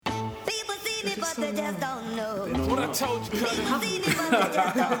seen it, but they just don't know. What I told you, cousin. People seen it, but they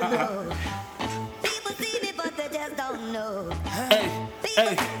just don't know. People seen it, but they just don't know. Hey,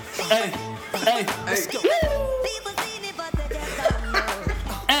 let's go. People seen it, but they just don't know.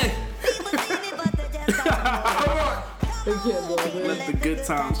 Hey, People seen it, but they just don't know. let the good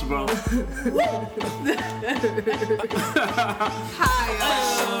times, bro. Hi,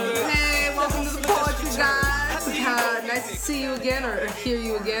 hey, welcome to the Poetry Guys. Nice to see you again, or hear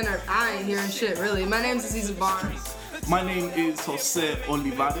you again, or I ain't hearing shit, really. My name's Aziza Barnes. My name is Jose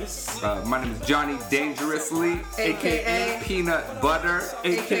Olivares. My name is Johnny Dangerously, AKA Peanut Butter,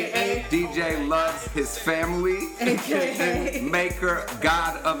 AKA DJ Loves His Family, AKA Maker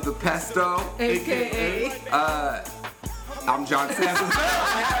God of the Pesto, AKA I'm John Santos.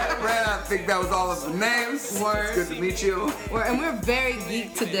 I think that was all of the names. Word. It's good to meet you. And we're very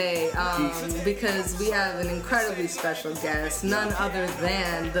geek today because we have an incredibly special guest, none other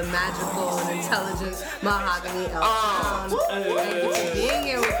than the magical and intelligent Mahogany. Thank you for being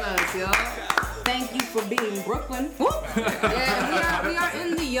here with us, y'all. Thank you for being Brooklyn. Yeah, we are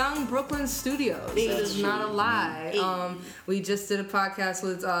in the Young Brooklyn studios. That is not a lie. We just did a podcast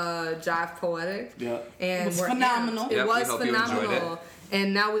with Jive Poetic. Yeah. And It was we're phenomenal. amped. It Yep, was we hope you enjoyed phenomenal.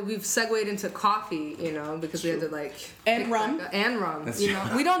 And now we've segued into coffee, because we had to And pick rum. back up- and rum. That's You know,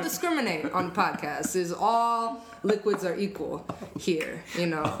 true. we don't discriminate on the podcast. It's all liquids are equal here.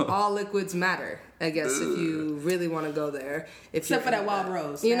 All liquids matter. I guess if you really want to go there, Except for that wild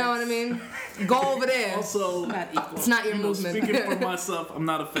rose. you know what I mean? Go over there. Also, Not equal. It's not your movement. speaking for myself, I'm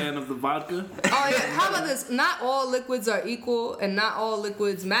not a fan of the vodka. Oh yeah, how about this? Not all liquids are equal, and not all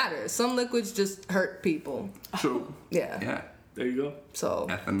liquids matter. Some liquids just hurt people. True. Yeah. Yeah. There you go. So,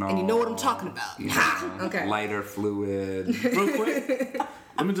 Ethanol. and you know what I'm talking about. Ha! Okay. Lighter fluid. Real quick,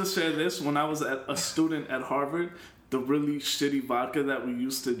 let me just share this. When I was a student at Harvard, the really shitty vodka that we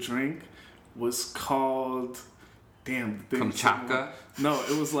used to drink was called... Damn. the thing- Kamchatka? No,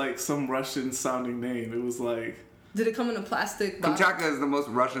 it was like some Russian sounding name. It was like... Did it come in a plastic bottle? Kamchatka is the most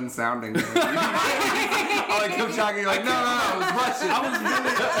Russian sounding name. Oh, like Kamchatka, you're like, no, it was Russian.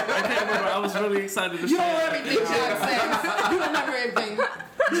 I can't remember. I was really excited to You share know everything John says. You remember everything.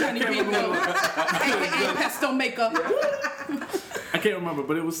 Johnny Bingo. AKA Pesto Maker. I can't remember,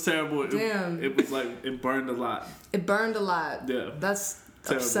 but it was terrible. Damn. It was like, it burned a lot. It burned a lot. Yeah. That's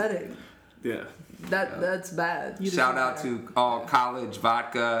Terrible. upsetting. Yeah. That's bad. Shout out to all college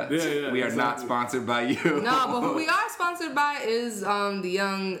vodka. Yeah, we are not exactly. sponsored by you. No, but who we are sponsored by is the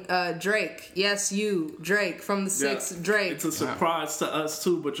young Drake. Yes, you, Drake from the Six. Drake. It's a surprise to us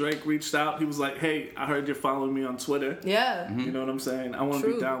too, but Drake reached out. He was like, hey, I heard you're following me on Twitter. Yeah. You know what I'm saying? I want to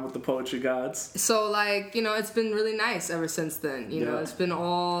True. be down with the Poetry Gods. So it's been really nice ever since then. You know, Yeah. it's been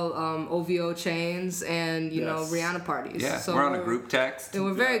all OVO chains and you know Yes. Rihanna parties. Yeah, So we're on a group text. And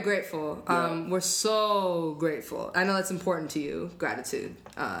we're very grateful. Yeah. We're so grateful. I know that's important to you. Gratitude.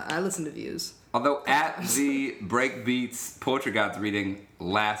 I listen to views. Although at the Breakbeats Poetry Gods reading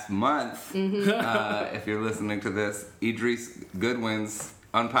last month, if you're listening to this, Idris Goodwin's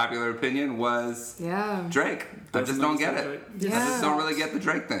unpopular opinion was Yeah. Drake. I just don't get it. Drake. I just don't really get the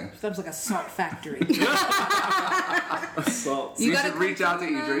Drake thing. That was like a salt factory. Salt. You gotta should reach out to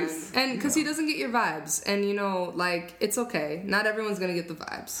come from Idris. that. And because he doesn't get your vibes. And it's okay. Not everyone's going to get the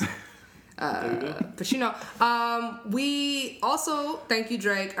vibes. But we also, thank you,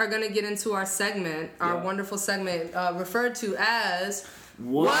 Drake, are going to get into our segment, our wonderful segment referred to as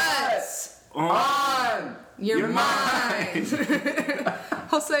What's On Your Mind.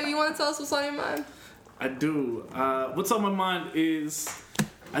 Jose, you want to tell us what's on your mind? I do. What's on my mind is,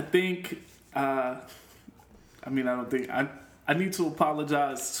 I think, I don't think, I need to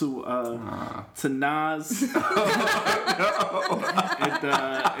apologize to Nas and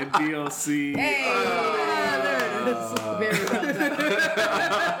DLC. Hey! There it is. Very well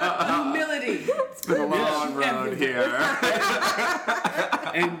done. Humility. It's been a long road here.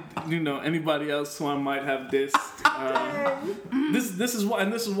 And anybody else who I might have dissed. This is why,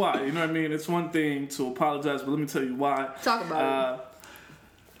 you know what I mean? It's one thing to apologize, but let me tell you why. Talk about it.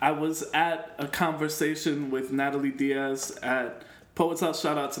 I was at a conversation with Natalie Diaz at Poets House.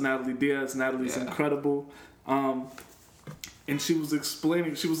 Shout out to Natalie Diaz. Natalie's incredible. And she was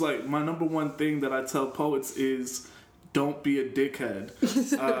explaining, she was like, my number one thing that I tell poets is don't be a dickhead.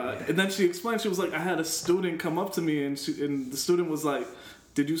 And then she explained, she was like, I had a student come up to me and the student was like,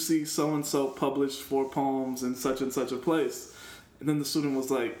 did you see so-and-so published 4 poems in such and such a place? And then the student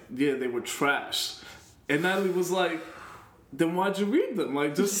was like, yeah, they were trash. And Natalie was like, then why'd you read them?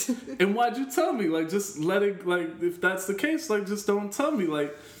 And why'd you tell me? Just let it, if that's the case, just don't tell me.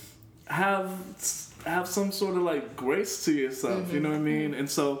 Have some sort of grace to yourself, you know what I mean? And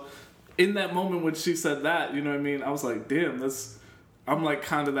so in that moment when she said that, you know what I mean? I was like, damn, I'm like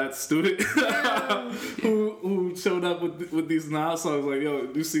kind of that student who showed up with these Nas songs. Like,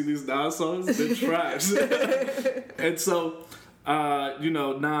 yo, you see these Nas songs? They're trash. And so,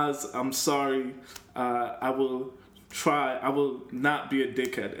 Nas, I'm sorry. I will try. I will not be a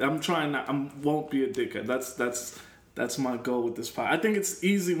dickhead. I'm trying not. I won't be a dickhead. That's my goal with this pod. I think it's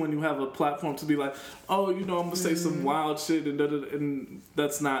easy when you have a platform to be like, oh, I'm gonna say some wild shit and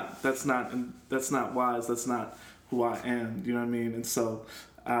that's not wise. That's not who I am. You know what I mean? And so,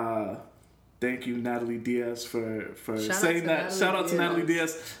 thank you, Natalie Diaz, for saying that. Shout out to Natalie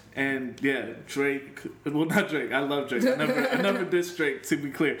Diaz. And yeah, Drake. Well, not Drake. I love Drake. I never dissed Drake, to be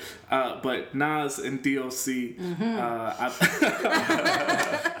clear. But Nas and DOC.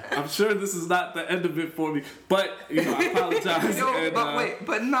 I'm sure this is not the end of it for me. But I apologize.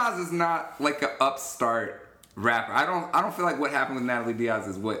 But Nas is not like an upstart rapper. I don't feel like what happened with Natalie Diaz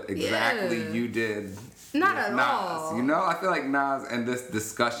is what exactly you did. Not at Nas. all. I feel like Nas and this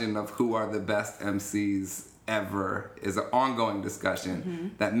discussion of who are the best MCs ever is an ongoing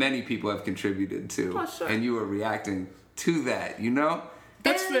discussion that many people have contributed to. Oh, sure. And you were reacting to that,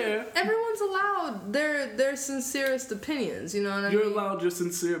 That's fair. Everyone's allowed their sincerest opinions, you know what I mean? You're allowed your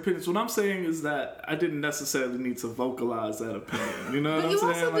sincere opinions. What I'm saying is that I didn't necessarily need to vocalize that opinion. You know what I'm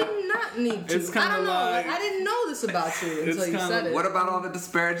saying? But you also did not need to. It's kind of I don't know. like, I didn't know this about you until you said it. What about all the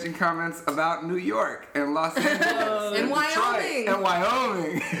disparaging comments about New York and Los Angeles and Wyoming? And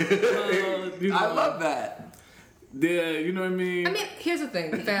Wyoming. I love that. Yeah, you know what I mean? I mean, here's the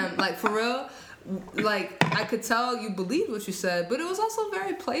thing, fam. Like, for real, like, I could tell you believed what you said, but it was also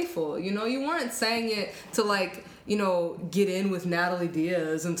very playful. You weren't saying it to, like, get in with Natalie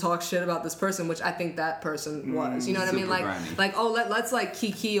Diaz and talk shit about this person, which I think that person was. You know what I mean? Like, oh, let's like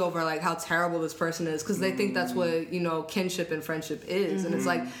kiki over like how terrible this person is, because they think that's what kinship and friendship is, and it's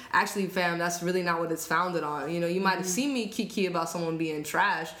like, actually, fam, that's really not what it's founded on. You might have seen me kiki about someone being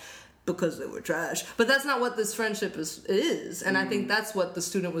trash because they were trash, but that's not what this friendship is. And I think that's what the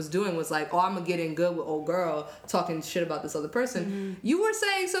student was doing, was like, oh, I'm gonna get in good with old girl talking shit about this other person. You were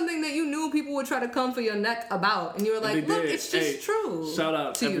saying something that you knew people would try to come for your neck about, and you were like, look, it's just true. Shout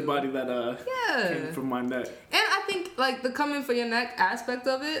out to everybody that came from my neck. And I think like the coming for your neck aspect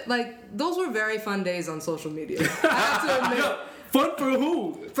of it, like, those were very fun days on social media. I have to admit. Fun for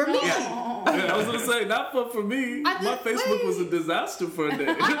who? For me. Yeah, I was gonna say, not fun for me. My Facebook was a disaster for a day.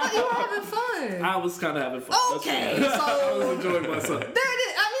 I thought you were having fun. I was kind of having fun. Okay, so I was enjoying myself. There it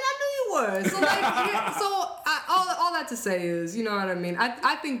is. I mean, I knew you were. So like, all that to say is, you know what I mean?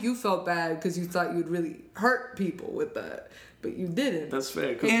 I think you felt bad because you thought you'd really hurt people with that, but you didn't. That's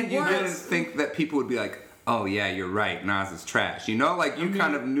fair. And you didn't think that people would be like, oh yeah, you're right, Nas is trash. Like, you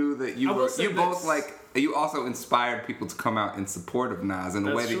kind of knew that you both like. You also inspired people to come out in support of Nas in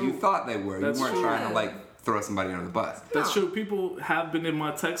a way that you thought they were. You weren't trying to like throw somebody under the bus. That's true. People have been in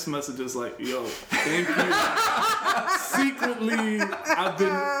my text messages like, yo, thank you. Secretly,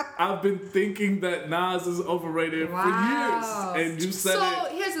 I've been thinking that Nas is overrated for years. And you said it. So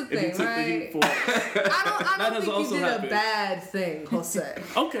here's the thing, and you took the heat for it. I don't think you did a bad thing, Jose.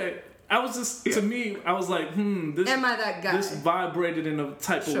 Okay. I was just, to me, I was like, this, am I that guy? This vibrated in a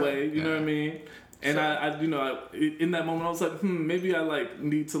type of way, you know what I mean? And I in that moment, I was like, maybe I like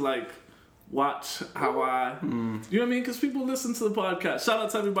need to like watch how I, you know what I mean? Because people listen to the podcast. Shout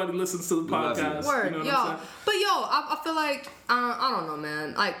out to everybody who listens to the podcast. Word, you know what I'm saying? But I feel like I don't know,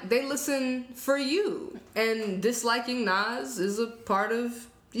 man. Like, they listen for you, and disliking Nas is a part of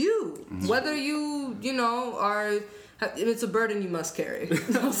you. Whether you are. It's a burden you must carry.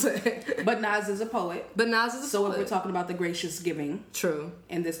 I'll say. But Nas is a poet. So if we're talking about the gracious giving, true,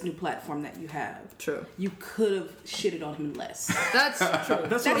 and this new platform that you have, true, you could have shitted on him less. That's true.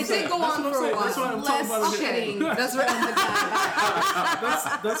 That's what I'm saying. Go on for a while. That's why I'm talking about shitting. That's right.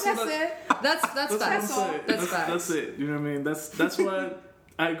 That's it. That's facts. That's it. You know what I mean? That's why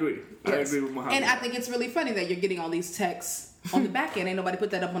I agree. Yes. I agree with Mahogany. And I think it's really funny that you're getting all these texts on the back end. Ain't nobody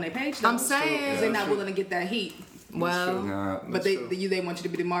put that up on their page. I'm saying they're not willing to get that heat. Well, but they want you to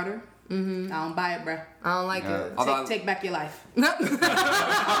be the martyr. I don't buy it, bruh. I don't like it. Take back your life. I'm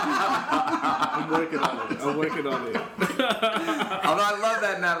working on it. Although I love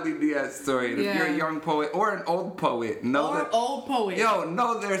that Natalie Diaz story. If you're a young poet or an old poet,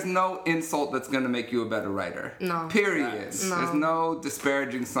 there's no insult that's going to make you a better writer. No. Period. No. There's no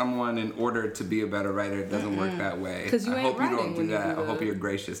disparaging someone in order to be a better writer. It doesn't work that way. I hope you don't do that. I hope you're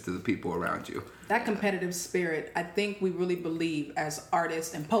gracious to the people around you. That competitive spirit, I think we really believe as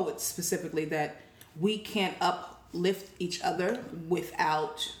artists and poets specifically that we can't uplift each other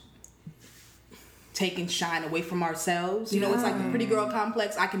without taking shine away from ourselves. You know, it's like the pretty girl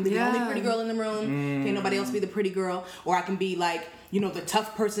complex. I can be the only pretty girl in the room. Can't nobody else be the pretty girl. Or I can be like, you know, the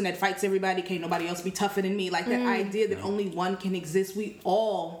tough person that fights everybody. Can't nobody else be tougher than me. Like that idea that only one can exist. We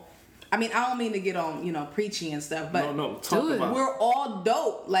all... I mean, I don't mean to get on, you know, preachy and stuff, but talk about we're all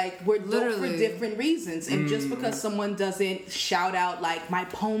dope. Like, we're Literally. dope for different reasons. And just because someone doesn't shout out, like, my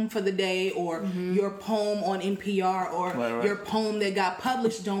poem for the day or your poem on NPR or your poem that got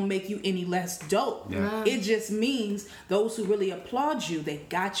published don't make you any less dope. Yeah. It just means those who really applaud you, they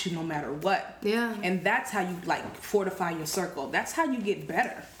got you no matter what. Yeah. And that's how you, like, fortify your circle. That's how you get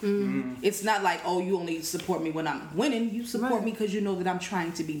better. It's not like, oh, you only support me when I'm winning. You support me because you know that I'm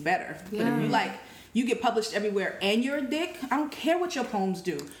trying to be better. But if you like, you get published everywhere and you're a dick, I don't care what your poems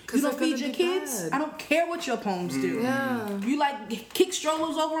do. You don't feed your kids, I don't care what your poems do. Yeah. You like kick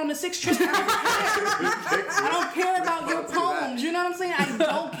strollers over on the 6th trip, I don't care about your poems. You know what I'm saying? I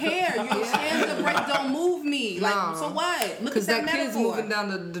don't care. Your stanza break don't move me. Like, so what? Look at that kid's metaphor. moving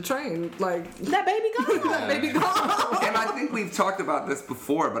down the train. Like, that baby gone. that baby gone. And I think we've talked about this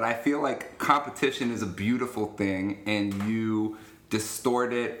before, but I feel like competition is a beautiful thing, and you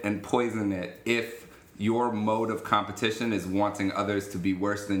distort it and poison it if your mode of competition is wanting others to be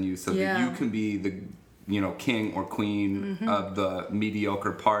worse than you so that you can be the, you know, king or queen of the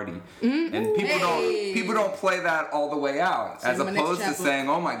mediocre party. And people don't play that all the way out, as opposed to saying,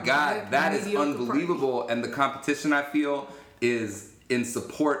 oh my God, that is unbelievable. And the competition, I feel, is in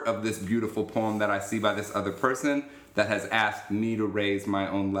support of this beautiful poem that I see by this other person that has asked me to raise my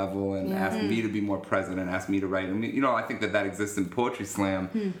own level and asked me to be more present and asked me to write. I mean, you know, I think that exists in Poetry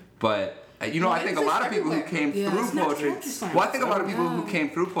Slam, but you know, I think a lot of people who came through Poetry Slam. Well, I think a lot of people who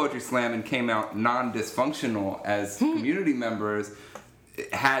came through Poetry Slam and came out non-dysfunctional as community members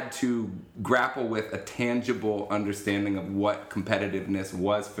had to grapple with a tangible understanding of what competitiveness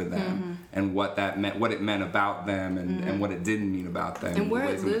was for them and what that meant, what it meant about them, and what it didn't mean about them, and where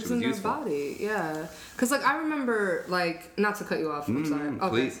it lives in their useful. body. Yeah, because like I remember, like, not to cut you off, I'm sorry. Okay.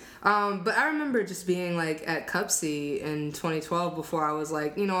 Please. But I remember just being like at Cupsy in 2012 before I was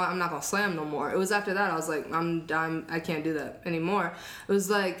like, you know what, I'm not gonna slam no more. It was after that I was like, I can't do that anymore. It was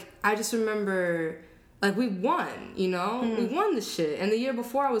like I just remember. Like, we won, you know? We won the shit. And the year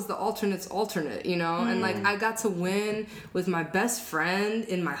before, I was the alternate's alternate, you know? And, like, I got to win with my best friend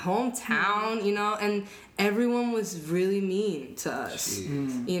in my hometown, you know? And everyone was really mean to us,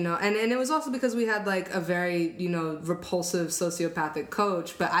 you know? And it was also because we had, like, a very, you know, repulsive sociopathic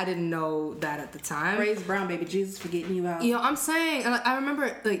coach, but I didn't know that at the time. Praise Browne, baby Jesus, for getting you out. You know, I'm saying, and like, I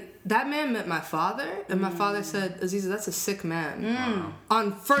remember, like, that man met my father, and my father said, Aziza, that's a sick man.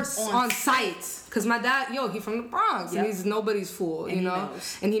 On sight. Because my dad, he from the Bronx, and he's nobody's fool, you know?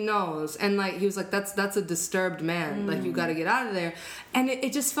 And he knows. And, like, he was like, that's a disturbed man. Like, you got to get out of there. And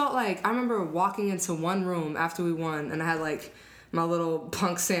it just felt like, I remember walking into one room after we won, and I had, like, my little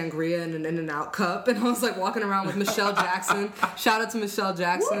punk sangria in an In-N-Out cup, and I was like walking around with Michelle Jackson. Shout out to Michelle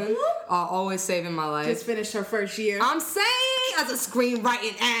Jackson, always saving my life. Just finished her first year. I'm saying, as a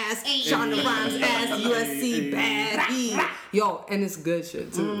screenwriting ass, Shonda Rhimes ass, USC baddie. Yo, and it's good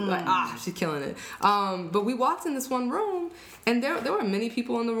shit too. Like, she's killing it. But we walked in this one room, and there were many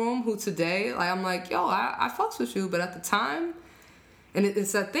people in the room who today, like, I'm like, yo, I fucks with you, but at the time. And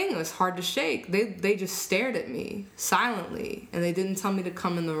it's that thing, it's hard to shake. They just stared at me silently, and they didn't tell me to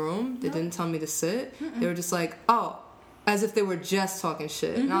come in the room. They didn't tell me to sit. They were just like, oh, as if they were just talking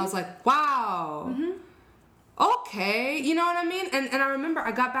shit. And I was like, wow, okay, you know what I mean? And I remember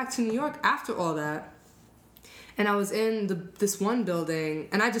I got back to New York after all that, and I was in this one building,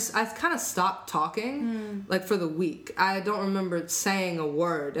 and I kind of stopped talking, like, for the week. I don't remember saying a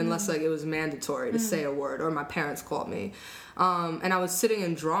word unless, like, it was mandatory to say a word, or my parents called me. And I was sitting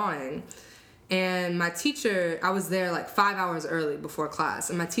and drawing, and my teacher, I was there like 5 hours early before class,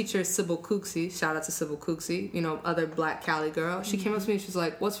 and my teacher, Sybil Cooksey, shout out to Sybil Cooksey, you know, other black Cali girl, she came up to me and she's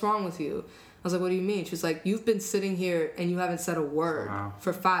like, what's wrong with you? I was like, what do you mean? She's like, you've been sitting here and you haven't said a word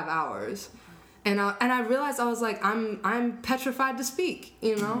for 5 hours. And I realized, I was like, I'm petrified to speak,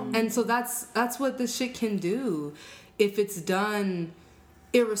 you know? And so that's what this shit can do if it's done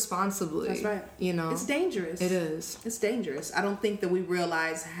irresponsibly. That's right. You know? It's dangerous. It is. It's dangerous. I don't think that we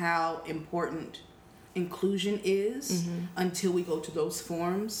realize how important inclusion is until we go to those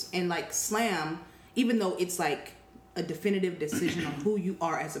forums. And, like, slam, even though it's like a definitive decision on who you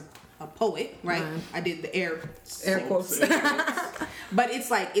are as a poet, right? I did the air quotes. But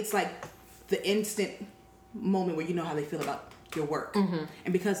it's like the instant moment where you know how they feel about your work.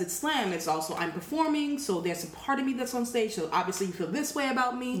 And because it's slam, it's also I'm performing, so there's a part of me that's on stage, so obviously you feel this way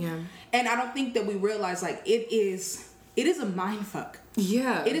about me. And I don't think that we realize, like, it is it is a mind fuck.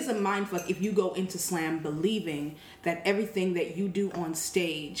 Yeah. It is a mind fuck if you go into slam believing that everything that you do on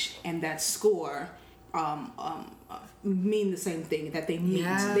stage and that score mean the same thing, that they meet.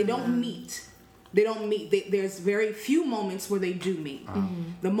 Yeah. They don't meet. There's very few moments where they do meet.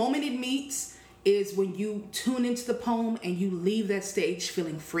 The moment it meets is when you tune into the poem and you leave that stage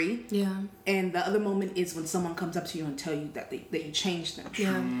feeling free. Yeah. And the other moment is when someone comes up to you and tell you that you changed them.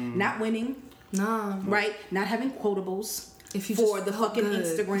 Yeah. Not winning. No. Right? Not having quotables. If you for just the felt fucking good.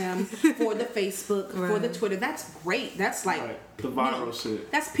 Instagram, for the Facebook, for the Twitter. That's great. That's like the viral shit.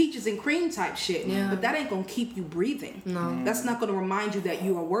 That's peaches and cream type shit. Yeah. But that ain't gonna keep you breathing. No. That's not gonna remind you that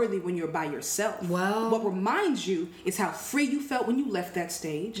you are worthy when you're by yourself. Well. What reminds you is how free you felt when you left that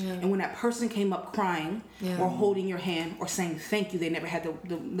stage, and when that person came up crying or holding your hand or saying thank you. They never had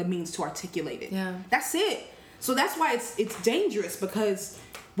the means to articulate it. Yeah. That's it. So that's why it's dangerous, because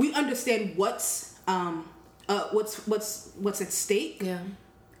we understand what's at stake. Yeah.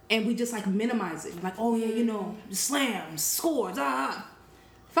 And we just like minimize it. Like, oh yeah, slams, scores,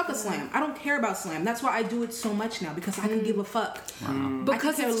 Fuck a slam. I don't care about slam. That's why I do it so much now, because I can give a fuck. Because I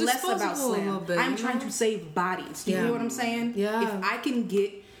can care it's less about disposable a little slam. bit. I'm trying to save bodies. Do you hear what I'm saying? Yeah. If I can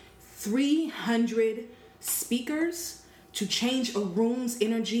get 300 speakers to change a room's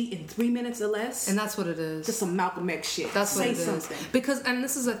energy in 3 minutes or less, And that's what it is. just some Malcolm X shit. That's what Say it is. something. Because, and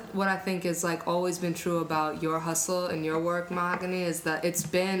this is what I think is like always been true about your hustle and your work, Mahogany, is that it's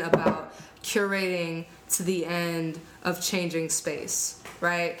been about curating to the end of changing space,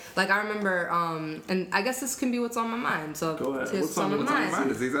 right? Like I remember, and I guess this can be what's on my mind. So Go ahead. here's What's on your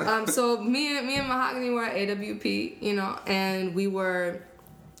mind, Aziza? So me and Mahogany were at AWP, and we were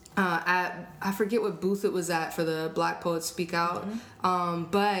at, I forget what booth it was at for the Black Poets Speak Out.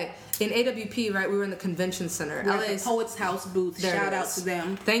 But in AWP, right, we were in the convention center. We're at LA's the Poets House booth. There Shout it out is. to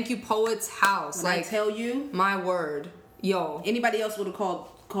them. Thank you, Poets House. When I Like, tell you, my word. Yo. anybody else would have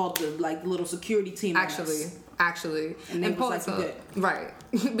called the like little security team. on us. Actually. And they was Poets like, House, good. right.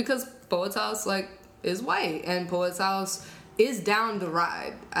 Because Poets House, like, is white. And Poets House is down to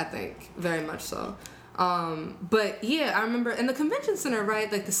ride, I think. Very much so. But yeah, I remember in the convention center,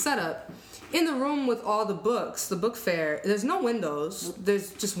 right, like the setup, in the room with all the books, the book fair, there's no windows.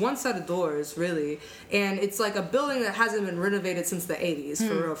 There's just one set of doors, really. And it's like a building that hasn't been renovated since the 80s,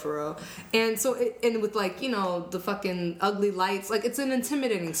 for real. And so, and with like, the fucking ugly lights, like it's an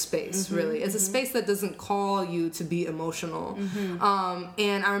intimidating space, really. It's a space that doesn't call you to be emotional.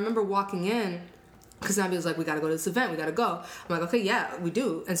 And I remember walking in, because Nabi was like, we gotta go to this event, we gotta go. I'm like, okay, yeah, we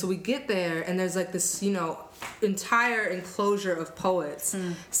do. And so we get there, and there's like this, entire enclosure of poets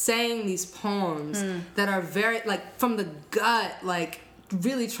saying these poems that are very, like, from the gut, like,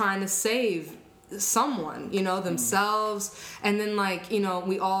 really trying to save someone, themselves. And then, like,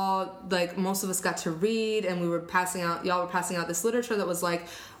 we all, like, most of us got to read, and y'all were passing out this literature that was like,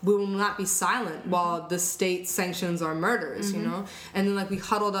 we will not be silent while the state sanctions our murders, And then, like, we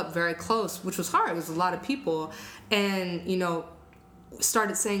huddled up very close, which was hard. It was a lot of people. And,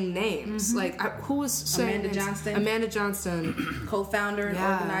 started saying names. Like, who was saying Amanda names? Johnston. Amanda Johnston. Co-founder and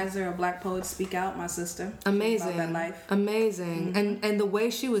organizer of Black Poets Speak Out, my sister. Amazing. About that life. Amazing. And the way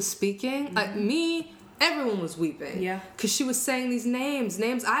she was speaking, like everyone was weeping. Yeah. Because she was saying these names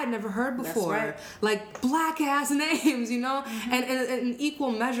I had never heard before. That's right. Like black ass names, And in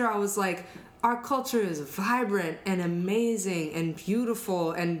equal measure, I was like, our culture is vibrant and amazing and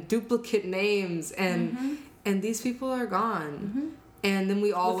beautiful and duplicate names and these people are gone. And then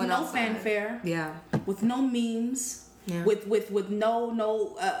we all with went no outside. fanfare. Yeah. With no memes. Yeah. With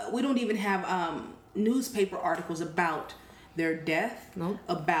no we don't even have newspaper articles about their death. Nope.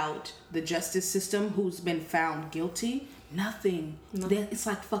 About the justice system who's been found guilty. Nothing. It's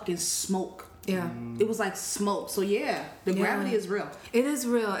like fucking smoke. Yeah. It was like smoke. So yeah, the gravity is real. It is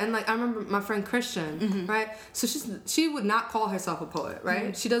real. And like I remember my friend Christian, right? So she would not call herself a poet,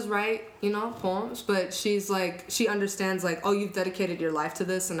 right? She does write, poems, but she's like, she understands like, oh, you've dedicated your life to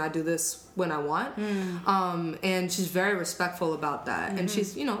this and I do this when I want. And she's very respectful about that. And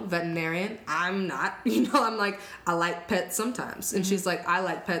she's, veterinarian. I'm not, I'm like, I like pets sometimes. And she's like, I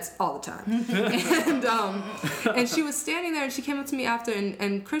like pets all the time. And she was standing there and she came up to me after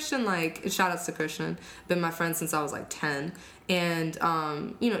and Christian, like, shout outs to Christian, been my friend since I was like 10. And,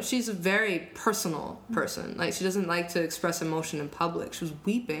 she's a very personal person. Like, she doesn't like to express emotion in public. She was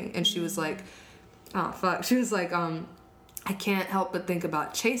weeping and she was like, oh, fuck. She was like, I can't help but think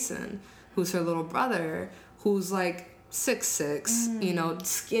about Chasen, who's her little brother, who's like 6'6",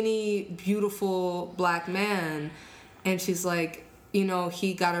 skinny, beautiful black man. And she's like,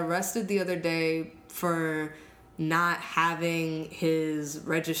 he got arrested the other day for not having his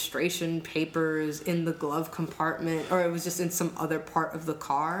registration papers in the glove compartment, or it was just in some other part of the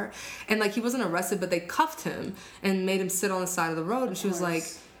car. And like, he wasn't arrested, but they cuffed him and made him sit on the side of the road. And she was like,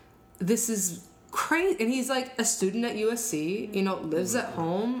 this is crazy. And he's like a student at USC, you know, lives at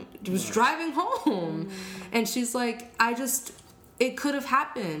home, was driving home. And she's like, it could have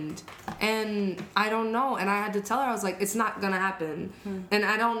happened, and I don't know. And I had to tell her, I was like, it's not gonna happen. And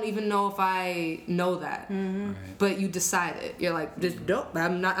I don't even know if I know that. Right. But you decided. You're like, nope, I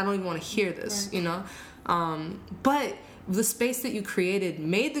don't even want to hear this, you know? But the space that you created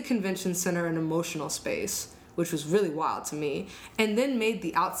made the convention center an emotional space, which was really wild to me, and then made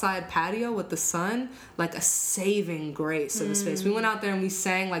the outside patio with the sun like a saving grace of the space. We went out there and we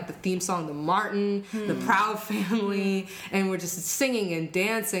sang like the theme song to Martin, the Proud Family, and we're just singing and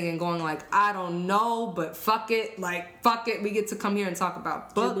dancing and going like, I don't know, but fuck it, we get to come here and talk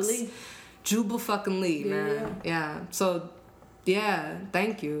about books. Jubal fucking Lee, man. Yeah. So, yeah,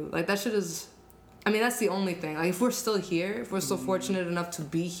 thank you. Like, that shit is, I mean, that's the only thing. Like, if we're still here, if we're still fortunate enough to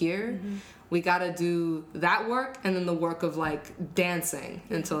be here, we gotta do that work and then the work of like dancing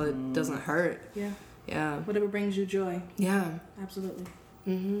until it doesn't hurt. Yeah. Whatever brings you joy. Yeah. Absolutely.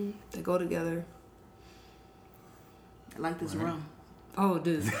 They go together. I like this rum. Oh,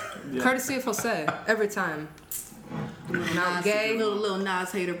 dude. Courtesy of Jose every time. Not gay. Little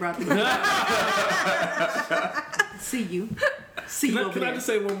Nas hater brought the See you. Can I just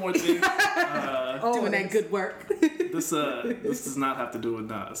say one more thing? Doing that good work. This does not have to do with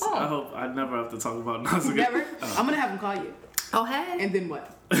Nas. I hope I never have to talk about Nas again. Never? I'm gonna have him call you. Oh, hey. And then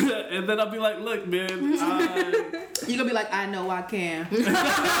what? And then I'll be like, look, man. You're gonna be like, I know I can.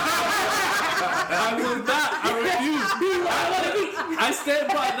 I will not. I refuse. I stand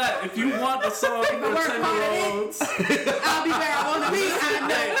by that. If you want a song for 10-year-olds, I'll be where I want to be. I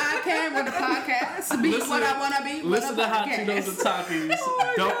know I can with the podcast. Be what I want to be. Listen to Hot Cheetos and Takis.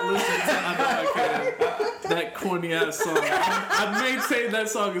 Don't listen to I Know I Can. That corny ass song. I maintain that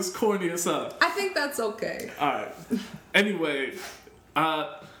song is corny as hell. I think that's okay. Alright. Anyway,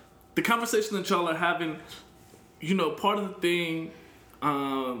 the conversation that y'all are having, you know, part of the thing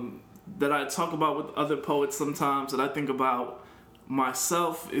that I talk about with other poets sometimes, that I think about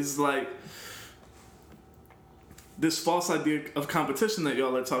myself, is like this false idea of competition that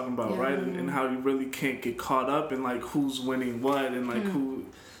y'all are talking about, right? And how you really can't get caught up in like who's winning what and like who,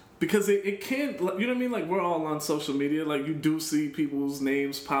 because it can't, you know what I mean? Like, we're all on social media, like you do see people's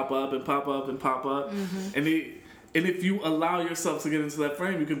names pop up and pop up and pop up, and if you allow yourself to get into that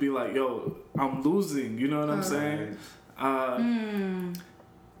frame, you could be like, yo, I'm losing, you know what I'm saying?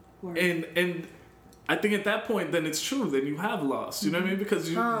 And I think at that point, then it's true, then you have lost, you know what I mean? Because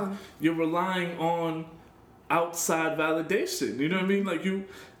you're relying on outside validation, you know what I mean? Like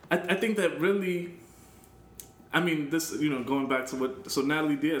I think that really, I mean, this, you know, going back to so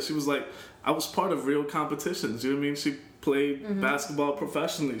Natalie Diaz, she was like, I was part of real competitions, you know what I mean? She played basketball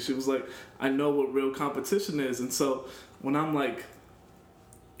professionally. She was like, I know what real competition is. And so when I'm like,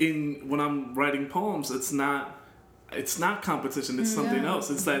 when I'm writing poems, it's not competition, it's something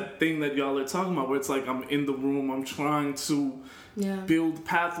else. It's that thing that y'all are talking about, where it's like, I'm in the room, I'm trying to build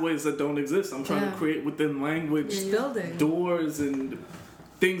pathways that don't exist. I'm trying to create within language doors and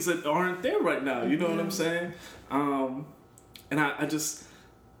things that aren't there right now. You know what I'm saying? And I just,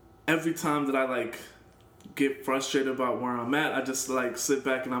 every time that I like get frustrated about where I'm at, I just like sit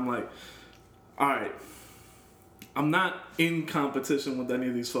back and I'm like, all right, I'm not in competition with any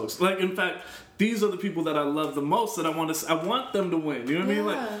of these folks. Like, in fact, these are the people that I love the most, that I want them to win. You know what I mean?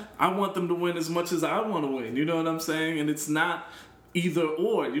 Like, I want them to win as much as I want to win. You know what I'm saying? And it's not either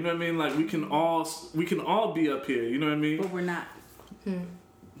or. You know what I mean? Like, we can all be up here. You know what I mean? But we're not.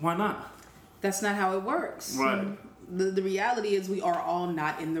 Why not? That's not how it works. Right. The reality is we are all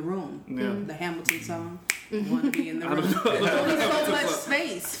not in the room. The Hamilton song. Want to be in the room. There's only so much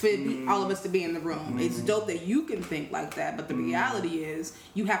space for all of us to be in the room. It's dope that you can think like that, but the reality is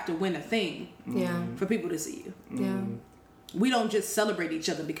you have to win a thing for people to see you. We don't just celebrate each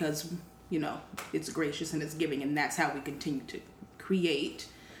other because, you know, it's gracious and it's giving, and that's how we continue to create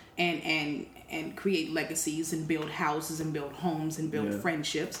and create legacies and build houses and build homes and build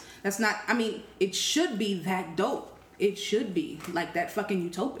friendships. That's not, I mean, it should be that dope. It should be like that fucking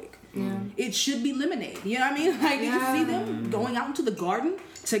utopic. It should be lemonade. You know what I mean? Like, did you see them going out into the garden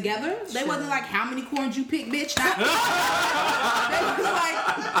together? They wasn't like, how many corns you pick, bitch? They was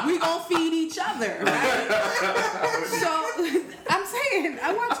like, we gonna feed each other, right? So I'm saying,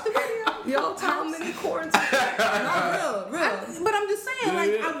 I watched the video. Yo, how many corns? Not real. But I'm just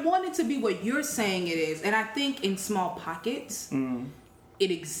saying, I want it to be what you're saying it is, and I think in small pockets,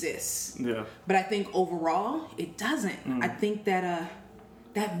 it exists. Yeah. But I think overall, it doesn't. I think that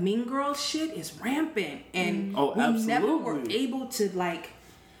that mean girl shit is rampant, and we never were able to like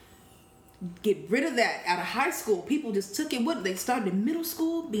get rid of that out of high school. People just took it with. They started in middle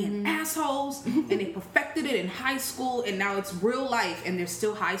school being assholes, and they perfected it in high school, and now it's real life, and they're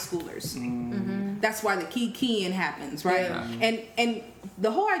still high schoolers. That's why the keying happens, right? Yeah. And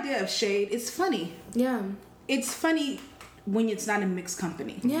the whole idea of shade is funny. Yeah. It's funny when it's not in mixed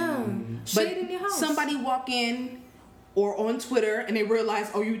company. Yeah. But Shade in your house. somebody walk in or on Twitter and they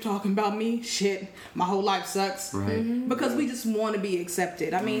realize, oh, you talking about me? Shit, my whole life sucks. Right. Because we just want to be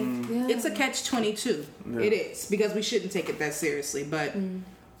accepted. I mean, it's a catch-22. Yeah. It is. Because we shouldn't take it that seriously. But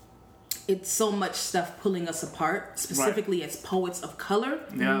it's so much stuff pulling us apart, specifically as poets of color,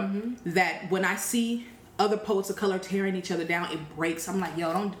 that when I see other poets of color tearing each other down, it breaks. I'm like,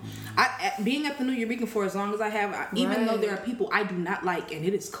 yo, don't. Being at the New Eureka for as long as I have, even though there are people I do not like, and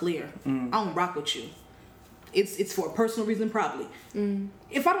it is clear, I don't rock with you. It's for a personal reason, probably.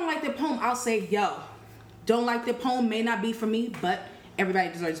 If I don't like their poem, I'll say, yo, don't like their poem, may not be for me, but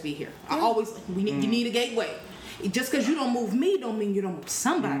everybody deserves to be here. You need a gateway. Just because you don't move me, don't mean you don't move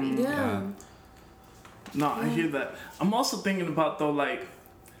somebody. Yeah. No, I hear that. I'm also thinking about, though, like,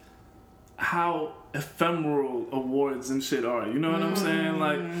 how ephemeral awards and shit are. You know what I'm saying?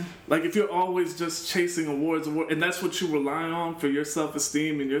 Like if you're always just chasing awards, and that's what you rely on for your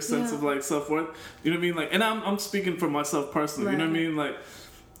self-esteem and your sense of like self-worth. You know what I mean? Like, and I'm speaking for myself personally. You know what I mean? Like,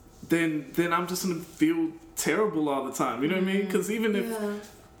 then I'm just gonna feel terrible all the time. You know what I mean? Because even if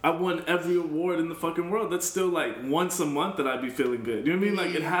I won every award in the fucking world, that's still like once a month that I'd be feeling good. You know what I mean?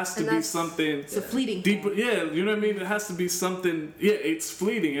 Like, it has to be something. It's a fleeting deeper. thing. Yeah, you know what I mean? It has to be something. Yeah, it's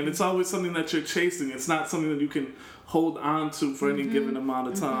fleeting, and it's always something that you're chasing. It's not something that you can hold on to for any given amount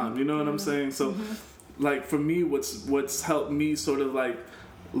of time. You know what I'm saying? So, like, for me, what's helped me sort of like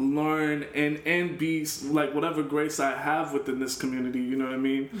learn and be like whatever grace I have within this community. You know what I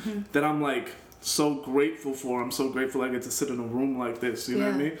mean? That I'm like so grateful for. I'm so grateful I get to sit in a room like this. You know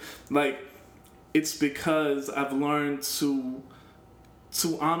what I mean? Like, it's because I've learned to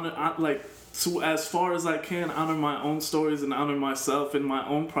honor, like, to as far as I can honor my own stories and honor myself and my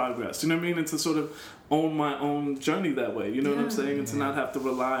own progress. You know what I mean? And to sort of own my own journey that way. You know what I'm saying? And to not have to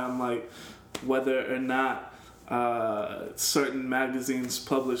rely on like whether or not certain magazines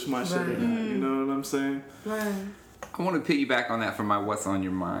publish my shit or not. You know what I'm saying? Right. I want to piggyback on that for my What's on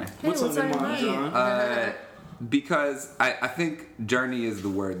Your Mind. Hey, what's on your mind, John? Because I think journey is the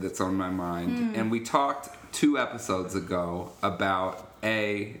word that's on my mind. And we talked 2 episodes ago about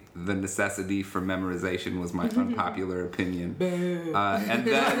the necessity for memorization was my unpopular opinion. And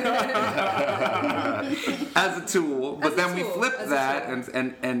then as a tool, but then we flipped that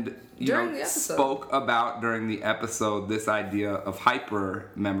and you know, spoke about during the episode this idea of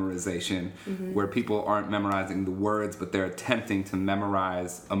hyper memorization, where people aren't memorizing the words, but they're attempting to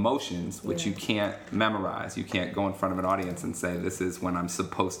memorize emotions, which you can't memorize. You can't go in front of an audience and say, this is when I'm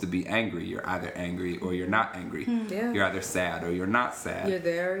supposed to be angry. You're either angry or you're not angry. You're either sad or you're not sad. You're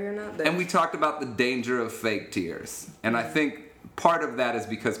there or you're not there. And we talked about the danger of fake tears. And I think part of that is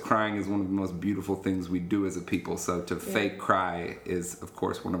because crying is one of the most beautiful things we do as a people. So to fake cry is, of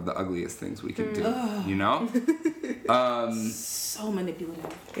course, one of the ugliest things we can do. You know? So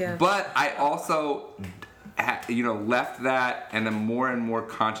manipulative. Yeah. But I also, left that and am more and more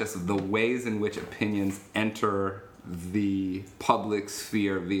conscious of the ways in which opinions enter the public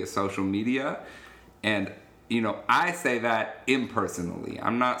sphere via social media. And I say that impersonally.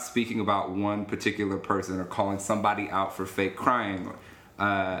 I'm not speaking about one particular person or calling somebody out for fake crying.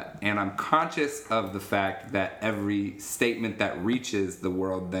 And I'm conscious of the fact that every statement that reaches the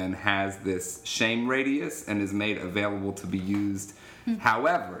world then has this shame radius and is made available to be used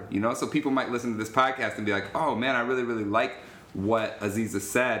however. So people might listen to this podcast and be like, oh man, I really, really like what Aziza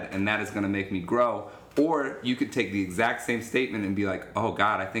said, and that is going to make me grow. Or you could take the exact same statement and be like, oh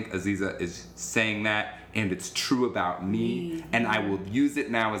God, I think Aziza is saying that, and it's true about me, and I will use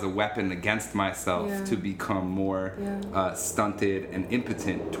it now as a weapon against myself to become more stunted and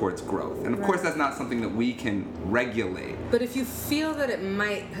impotent towards growth. And of course, that's not something that we can regulate. But if you feel that it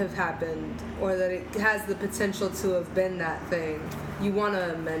might have happened, or that it has the potential to have been that thing, you want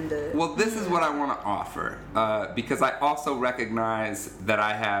to amend it. Well, this is what I want to offer, because I also recognize that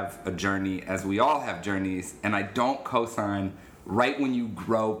I have a journey, as we all have journeys, and I don't co-sign right when you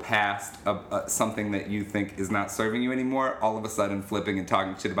grow past something that you think is not serving you anymore, all of a sudden flipping and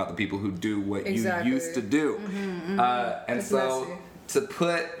talking shit about the people who do what you used to do. And it's so messy. To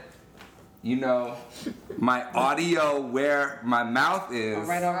put my audio where my mouth is. All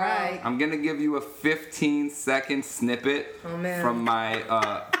right. I'm gonna give you a 15-second snippet from my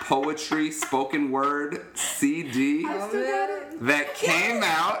poetry spoken word CD that came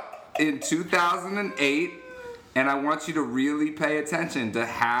out in 2008. And I want you to really pay attention to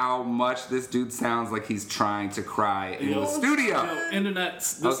how much this dude sounds like he's trying to cry in the studio. Internet.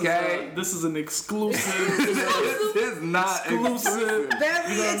 This is an exclusive. This is not exclusive.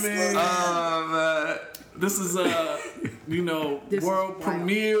 Very exclusive. This is a, world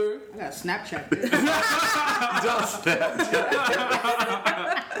premiere. I got a Snapchat. This. Just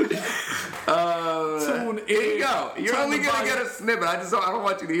Tune in. Here you go. You're only gonna get a snippet. I don't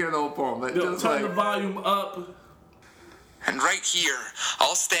want you to hear the whole poem. But just turn the volume up. And right here,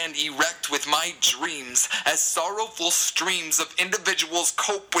 I'll stand erect with my dreams as sorrowful streams of individuals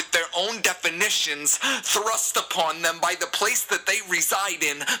cope with their own definitions thrust upon them by the place that they reside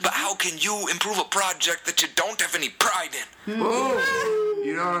in. But how can you improve a project that you don't have any pride in?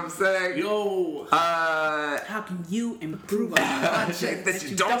 You know what I'm saying? Yo. How can you improve a project that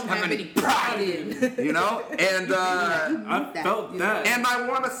you don't have any pride in? And I felt that. And I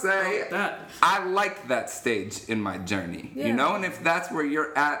want to say, I like that stage in my journey. And if that's where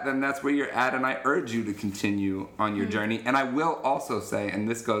you're at, then that's where you're at, and I urge you to continue on your journey. And I will also say, and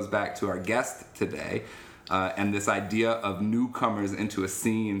this goes back to our guest today, and this idea of newcomers into a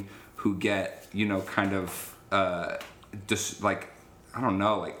scene who get,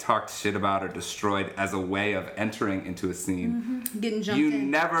 talked shit about or destroyed as a way of entering into a scene. Getting jumped you in.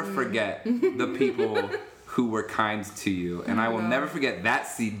 never forget the people who were kind to you. And I will never forget that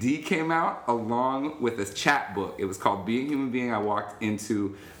CD came out along with this chapbook. It was called Being Human Being. I walked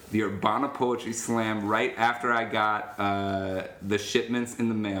into the Urbana Poetry Slam right after I got the shipments in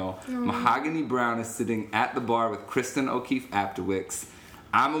the mail. Mahogany Browne is sitting at the bar with Kristen O'Keefe Aptowicz.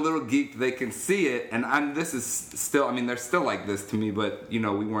 I'm a little geeked. They can see it, and this is still. They're still like this to me, but we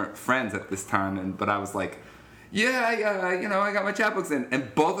weren't friends at this time. But I was like, I got my chapbooks in,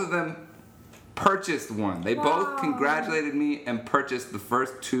 and both of them purchased one. They both congratulated me and purchased the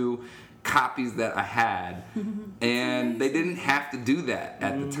first 2 copies that I had, and they didn't have to do that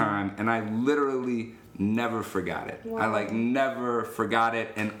at the time, and I literally never forgot it. I never forgot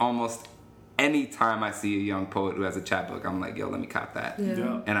it, and almost any time I see a young poet who has a chapbook, I'm like, yo, let me cop that.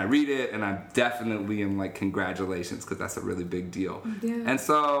 And I read it, and I definitely am like, congratulations, because that's a really big deal. And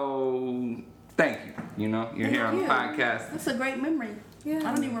so, thank you. You're here on the podcast. That's a great memory. Yeah.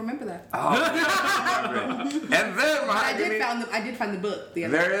 I don't even remember that. And then Mahogany. I did find the book.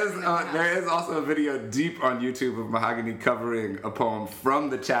 There is also a video deep on YouTube of Mahogany covering a poem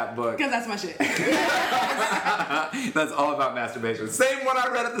from the chapbook. Because that's my shit. That's all about masturbation. Same one I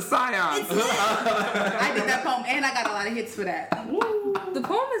read at the Scions. I did that poem, and I got a lot of hits for that. Woo. The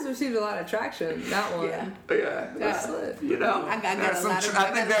poem has received a lot of traction. That one. Yeah. That's lit.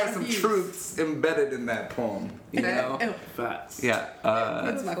 I think there are some truths embedded in that poem. Facts. Yeah.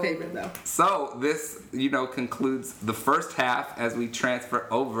 That's my favorite though. So this, concludes the first half as we transfer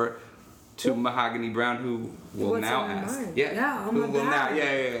over to Mahogany Browne, who will now ask. Who will now?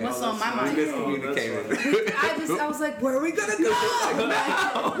 Yeah. What's on my mind? We miscommunicated. I was like, where are we gonna go?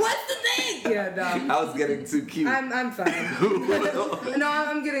 What's the thing? I was getting too cute. I'm fine. No,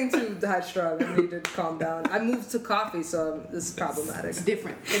 I'm getting too high strung. I need to calm down. I moved to coffee, so this is problematic. It's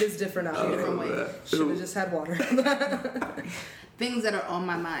different. It is different out here. Should have just had water. Things that are on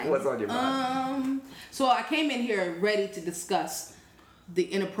my mind. What's on your mind? So I came in here ready to discuss the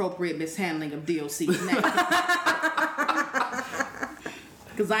inappropriate mishandling of DOC.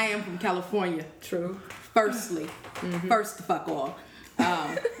 Because I am from California. True. Firstly. First the fuck all.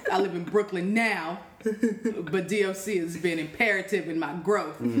 I live in Brooklyn now, but DOC has been imperative in my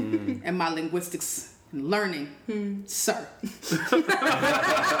growth and my linguistics and learning, sir. Sir,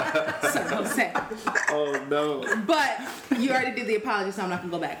 Jose. Oh no. But you already did the apology, so I'm not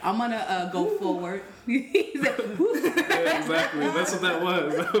gonna go back. I'm gonna go forward. He's like, yeah, exactly. That's what that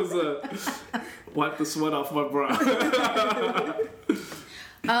was. That was wipe the sweat off my brow.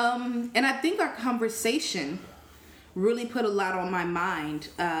 And I think our conversation really put a lot on my mind,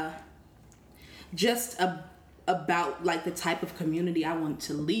 just about like the type of community I want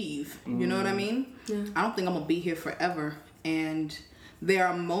to leave. You know what I mean? Yeah. I don't think I'm gonna be here forever, and there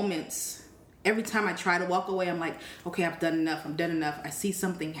are moments every time I try to walk away, I'm like, okay, I've done enough. I see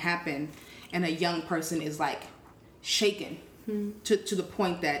something happen, and a young person is like shaken to the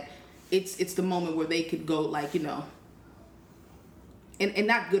point that it's the moment where they could go like, and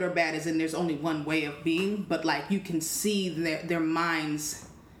not good or bad as in there's only one way of being, but like you can see their minds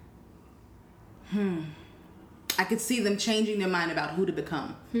I could see them changing their mind about who to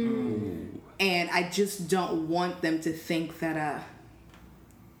become. And I just don't want them to think that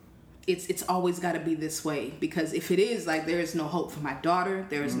it's always got to be this way, because if it is, like, there is no hope for my daughter,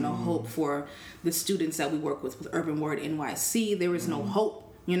 there is no hope for the students that we work with Urban Word NYC, there is no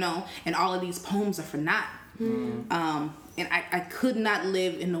hope, you know, and all of these poems are for naught. And I could not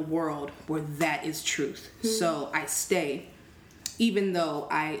live in a world where that is truth. So I stay, even though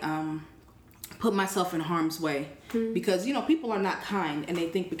I put myself in harm's way, because, you know, people are not kind, and they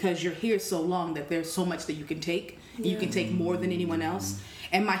think because you're here so long that there's so much that you can take. You can take more than anyone else.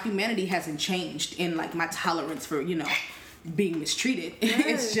 And my humanity hasn't changed in, like, my tolerance for, you know, being mistreated.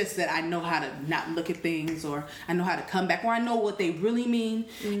 It's just that I know how to not look at things, or I know how to come back, or I know what they really mean.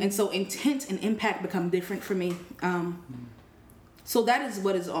 And so intent and impact become different for me. So that is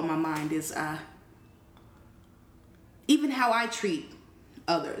what is on my mind, is even how I treat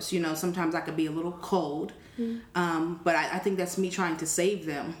others. You know, sometimes I could be a little cold, but I think that's me trying to save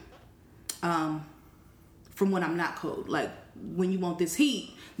them from when I'm not cold. Like, when you want this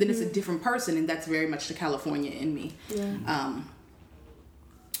heat, then it's a different person, and that's very much the California in me.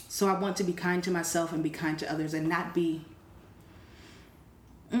 So I want to be kind to myself and be kind to others, and not be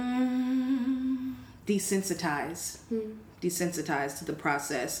desensitized to the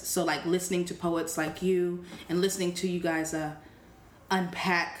process. So, like, listening to poets like you and listening to you guys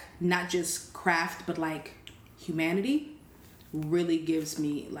unpack not just craft but, like, humanity really gives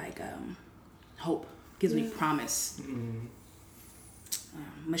me, like, hope, gives me promise.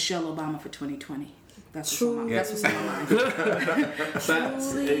 Michelle Obama for 2020. That's what's on my mind.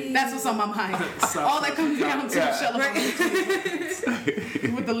 That's what's on my mind. All that comes down to Michelle Obama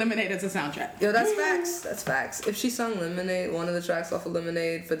with the Lemonade as a soundtrack. Yo, that's facts. That's facts. If she sung Lemonade, one of the tracks off of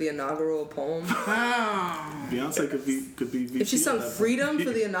Lemonade, for the inaugural poem, Beyonce could be VP. If she sung Freedom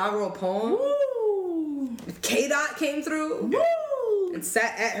for the inaugural poem, if K-Dot came through, and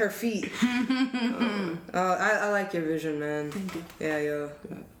sat at her feet. I like your vision, man. Thank you. Yeah, yo.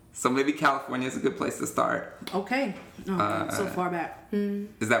 So maybe California is a good place to start. Okay. So far back.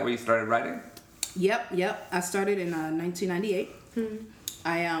 Is that where you started writing? Yep. I started in 1998.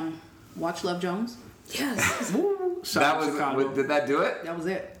 I watched Love Jones. Yes. Did that do it? That was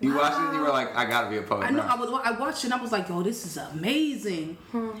it. You watched it and you were like, I gotta be a poet. I know. I watched it and I was like, yo, this is amazing.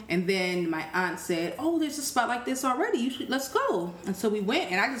 And then my aunt said, oh, there's a spot like this already. Let's go. And so we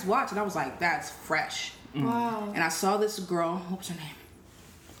went, and I just watched, and I was like, that's fresh. Wow. And I saw this girl. What was her name?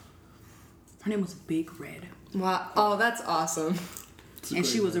 Her name was Big Red. Wow. Oh, that's awesome. And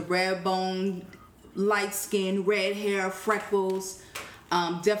she was a red bone, light skin, red hair, freckles.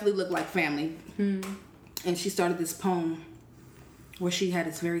 Definitely looked like family. And she started this poem where she had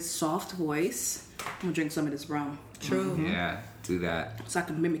this very soft voice. I'm gonna drink some of this Browne. True. Yeah, do that. So I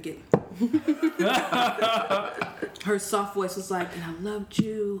can mimic it. Her soft voice was like, and I loved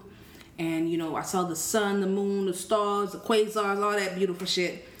you. And, you know, I saw the sun, the moon, the stars, the quasars, all that beautiful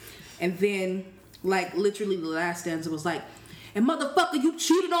shit. And then, like, literally the last stanza was like, and motherfucker, you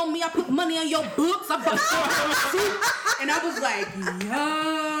cheated on me. I put money on your books. And I was like,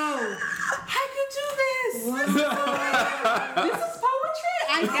 yo, how you do this? This is poetry?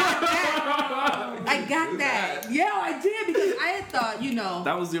 I got that. Yeah, I did, because I had thought, you know.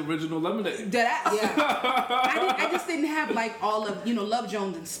 That was the original Lemonade. I just didn't have, like, all of, you know, Love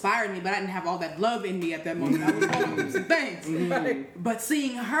Jones inspired me, but I didn't have all that love in me at that moment. I was going through some things. But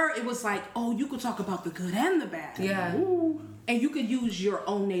seeing her, it was like, oh, you could talk about the good and the bad. Yeah. Ooh. And you could use your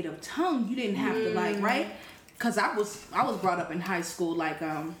own native tongue. You didn't have to, like, right? Because I was brought up in high school, like,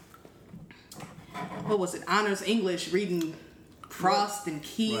 what was it? Honors English, reading Proust and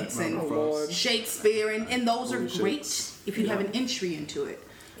Keats and Shakespeare, and those are great if you have an entry into it.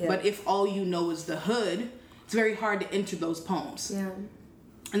 Yeah. But if all you know is the hood, it's very hard to enter those poems. Yeah.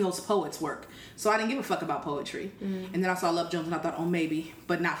 And those poets' work. So I didn't give a fuck about poetry. And then I saw Love Jones and I thought, oh, maybe,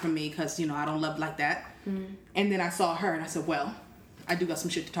 but not for me, because, you know, I don't love like that. And then I saw her and I said, well, I do got some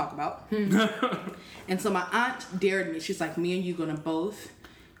shit to talk about. And so my aunt dared me. She's like, me and you gonna both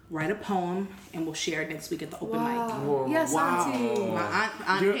write a poem and we'll share it next week at the open mic. Whoa. Yes, Auntie. My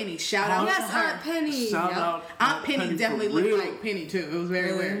aunt Penny. Shout out to her. Aunt Penny. Shout out. Aunt Penny definitely looked like Penny too. It was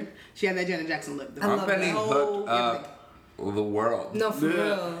very weird. She had that Janet Jackson look. Aunt Penny hooked up the world. No, for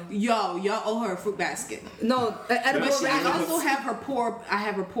real. Y'all owe her a fruit basket. No, edible. But I also have her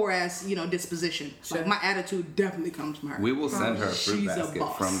poor ass, you know, disposition. Sure. Like, my attitude definitely comes from her. We will send her a fruit basket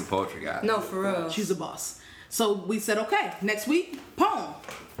from the poetry guy. No, for real. She's a boss. So we said, okay, next week, poem.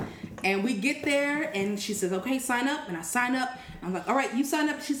 And we get there, and she says, okay, sign up. And I sign up. And I'm like, all right, you sign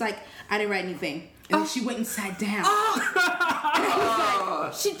up. She's like, I didn't write anything. And then she went and sat down. And I was like,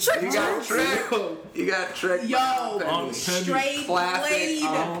 She tricked You got tricked. You got tricked. Yo, straight classic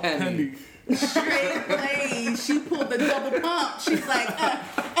blade. Penny. Straight blade. She pulled the double pump. She's like,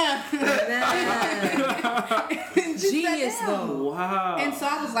 Genius though. Wow. And so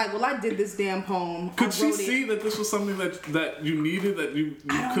I was like, well, I did this damn poem. Could she see that this was something that you needed, that you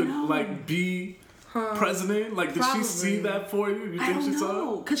could know. like be present in? Like, did she see that for you? You think she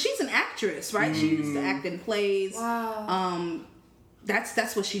saw it? Because she's an actress, right? She used to act in plays. Wow.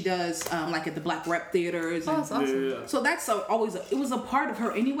 That's what she does, like at the Black Rep theaters. Oh, And, that's awesome. Yeah. So that's it was a part of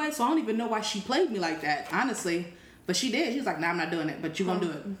her anyway. So I don't even know why she played me like that, honestly. But she did. She was like, "Nah, I'm not doing it. But you gonna do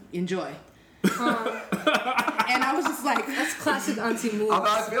it. Enjoy." And I was just like, That's classic auntie move.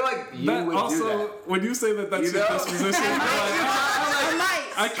 Although I feel like you That would also, do that. when you say that that's You your know? disposition,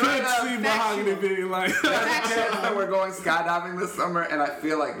 I can't see Mahogany being like There's a chance that we're going skydiving this summer, and I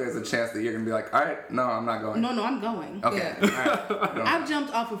feel like there's a chance that you're gonna be like, all right, no, I'm not going. No, I'm going. Okay. All right. No. I've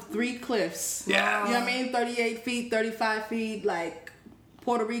jumped off of 3 cliffs. Yeah. You know what I mean? 38 feet, 35 feet, like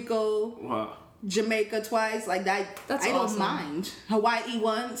Puerto Rico, wow. Jamaica twice. Like that. That's I don't awesome. mind. Hawaii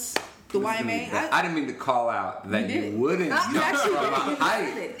once. The YMA. I didn't mean to call out that You did. you wouldn't You jump actually from did. a You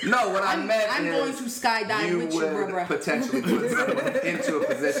height. did. No, what I meant I'm is going to skydive you with you, would bruh. potentially put someone into a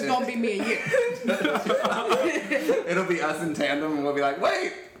It's position. gonna be me and you. It'll be us in tandem, and we'll be like,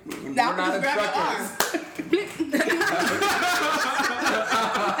 wait, Now we're not just grab instructors.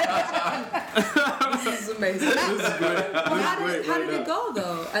 This is amazing. How did it go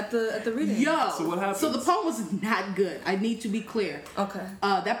though at the reading? Yo. So what happened? So the poem was not good. I need to be clear. Okay.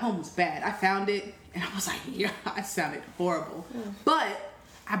 That poem was bad. I found it and I was like, yeah, I sounded horrible. But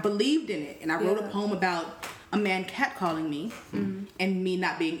I believed in it, and I wrote a poem about a man catcalling me and me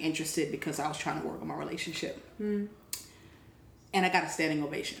not being interested because I was trying to work on my relationship. And I got a standing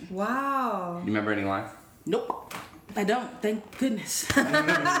ovation. Wow. You remember any lines? Nope. I don't. Thank goodness.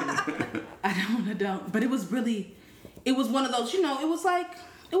 I don't. But it was one of those, it was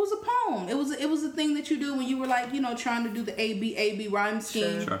a poem. It was a thing that you do when you were like, trying to do the A-B rhyme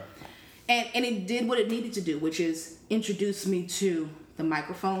scheme. Sure. And it did what it needed to do, which is introduce me to the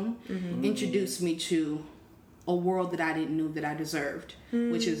microphone, introduce me to a world that I didn't know that I deserved,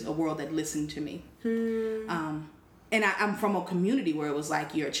 which is a world that listened to me. And I'm from a community where it was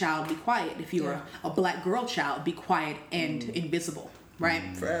like, you're a child, be quiet. If you're a black girl child, be quiet and invisible, right?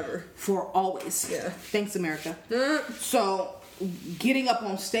 Forever. For always. Yeah. Thanks, America. So getting up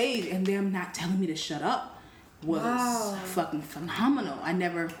on stage and them not telling me to shut up was fucking phenomenal. I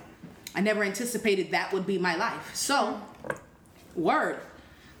never anticipated that would be my life. So, word.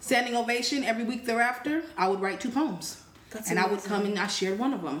 Standing ovation every week thereafter, I would write 2 poems. That's and amazing. I would come and I shared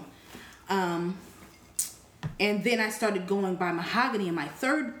one of them. And then I started going by Mahogany in my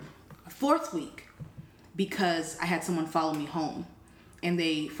 4th week because I had someone follow me home. And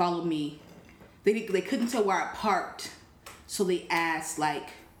they followed me. They couldn't tell where I parked. So they asked, like,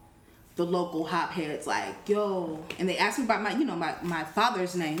 the local hopheads, like, yo. And they asked me by my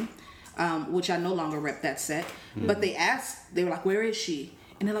father's name, which I no longer rep that set. But they were like, where is she?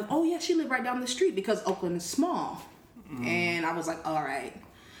 And they're like, oh, yeah, she lived right down the street because Oakland is small. And I was like, all right.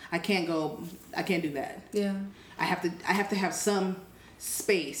 I can't do that. Yeah. I have to have some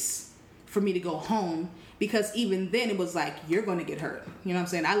space for me to go home, because even then it was like, you're going to get hurt. You know what I'm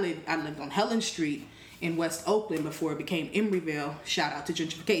saying? I lived on Helen Street in West Oakland before it became Emeryville. Shout out to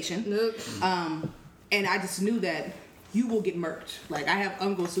gentrification. Nope. And I just knew that you will get murked. Like, I have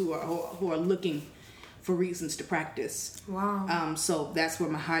uncles who are looking for reasons to practice. Wow. So that's where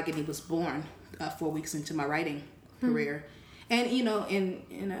Mahogany was born, 4 weeks into my writing career. And, in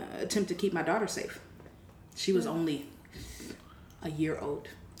an attempt to keep my daughter safe. She was only a year old.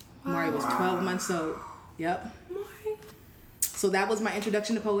 Mari was 12 months old. Yep. So that was my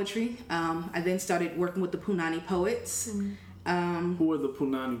introduction to poetry. I then started working with the Punani Poets. Who are the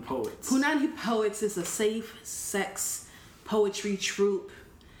Punani Poets? Punani Poets is a safe sex poetry troupe,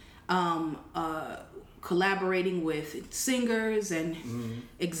 collaborating with singers and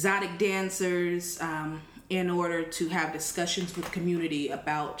exotic dancers in order to have discussions with community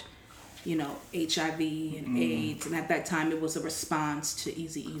about, HIV and AIDS. And at that time, it was a response to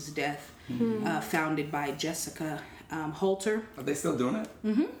Eazy-E's death, founded by Jessica Holter. Are they still doing it?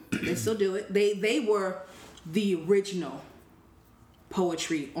 They still do it. They were the original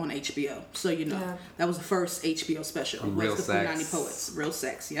poetry on HBO. So that was the first HBO special. Real was the Sex. Punani Poets. Real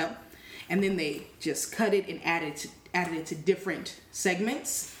Sex, yep. And then they just cut it and added it to different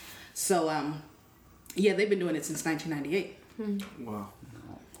segments. So they've been doing it since 1998. Wow.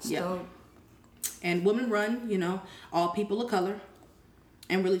 Yeah. So, And women run, all people of color.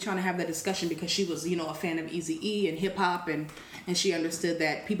 and really trying to have that discussion because she was, you know, a fan of Eazy-E and hip hop, and she understood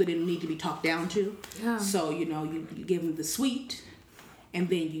that people didn't need to be talked down to. Yeah. So, you know, you give them the sweet, and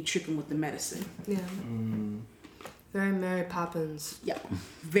then you trick them with the medicine. Yeah. Very Mary Poppins. Yeah.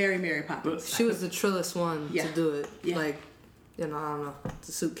 Very Mary Poppins. She was the trillest one to do it. Yeah. Like, you know, I don't know,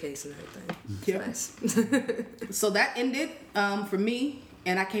 the suitcase and everything. Yeah. Nice. So that ended for me,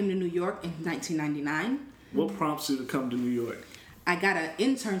 and I came to New York in 1999. What prompts you to come to New York? I got an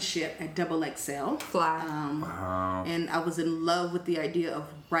internship at XXL. Fly. Wow. And I was in love with the idea of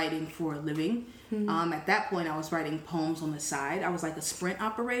writing for a living. At that point, I was writing poems on the side. I was like a Sprint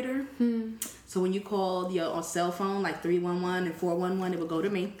operator. So when you called your cell phone, like 311 and 411, it would go to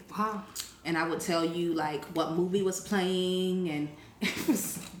me. Wow. And I would tell you like what movie was playing, and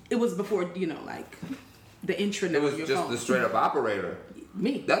it was before, you know, like the intranet. It was of your just phone. the straight up operator.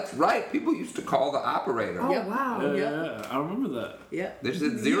 Me. That's right. People used to call the operator. Oh, Yep. wow. Yeah, I remember that. Yeah. They just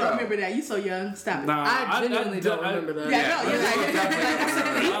You zero. don't remember that. You so young. Stop it. Nah, I genuinely don't remember that. Yeah, no, you're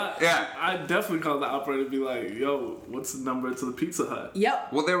like, Yeah. I definitely called the operator and be like, yo, what's the number to the Pizza Hut?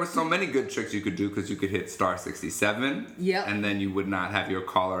 Yep. Well, there were so many good tricks you could do because you could hit star 67. Yep. And then you would not have your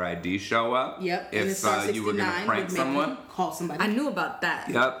caller ID show up. Yep. And then If star you were going to 69 prank would make someone. you call somebody. I knew about that.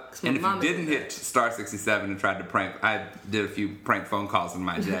 Yep. 'Cause my And if you mama didn't did hit star 67 and tried to prank, I did a few prank phone calls in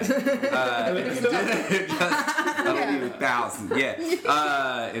my day. If you didn't hit just a few thousand.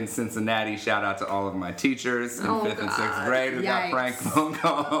 Yeah. In Cincinnati, shout out to all of my teachers in 5th and 6th grade who got Yikes. prank phone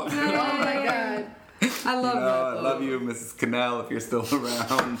calls. Oh my God. I love that. I love you, Mrs. Cannell, if you're still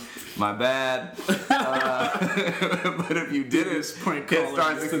around. My bad. But if you didn't prank hit caller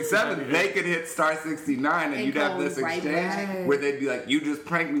star in 67, Cincinnati. they could hit star 69 and you'd have go this right exchange back. where they'd be like, you just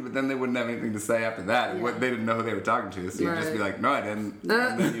pranked me, but then they wouldn't have anything to say after that. Yeah. They didn't know who they were talking to. So you'd just be Right. like, no, I didn't.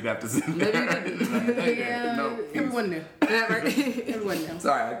 And then you'd have to sit Maybe there. you didn't. Yeah, No, everyone knew. Yeah, right. Everyone knew.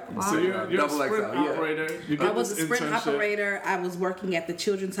 Sorry. So you're a Double Sprint XL, yeah. operator. You get I was a this Sprint internship. operator. I was working at the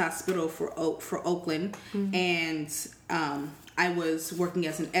Children's Hospital for Oakland, and I was working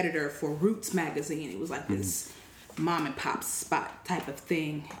as an editor for Roots magazine. It was like this mom and pop spot type of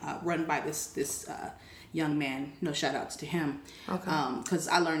thing, run by this young man. No shout outs to him, because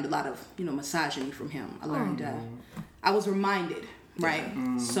I learned a lot of misogyny from him. I learned. I was reminded, right?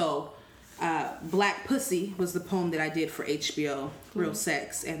 So. Black Pussy was the poem that I did for HBO, Real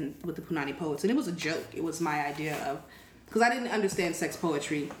Sex, and with the Punani Poets. And it was a joke. It was my idea of, because I didn't understand sex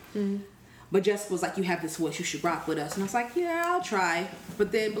poetry. But Jessica was like, you have this voice, you should rock with us. And I was like, yeah, I'll try.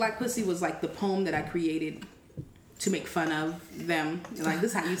 But then Black Pussy was like the poem that I created to make fun of them. And like,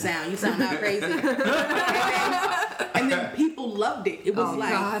 this is how you sound. You sound all crazy. and then people loved it. It was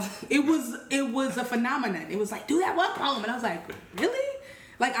God. it was a phenomenon. It was like, do that one poem. And I was like, really?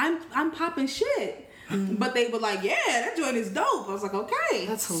 Like, I'm popping shit. But they were like, yeah, that joint is dope. I was like, okay.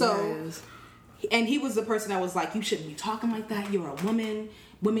 That's hilarious. So, and he was the person that was like, you shouldn't be talking like that. You're a woman.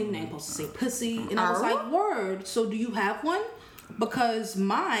 Women ain't supposed to say pussy. And I was like, word. So do you have one? Because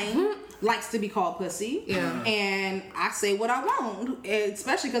mine likes to be called pussy. Yeah. And I say what I want,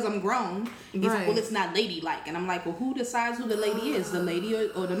 especially because I'm grown. He's like, well, it's not ladylike. And I'm like, well, who decides who the lady is? The lady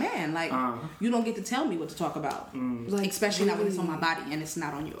or the man? Like, you don't get to tell me what to talk about. Like, especially not when it's on my body and it's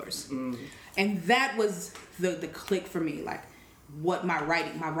not on yours. And that was the click for me. Like, what my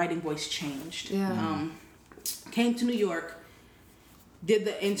writing voice changed. Yeah. Came to New York, did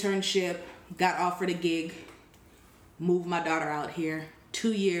the internship, got offered a gig, moved my daughter out here.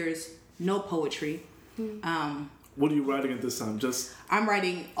 2 years, no poetry. What are you writing at this time? Just I'm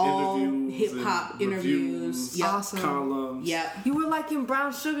writing all interviews hip hop and interviews. reviews, Yep. Awesome. columns. Yep. You were like in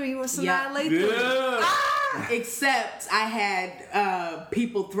Brown Sugar. You were Yeah. Sanaa Lathan. Yeah. Except I had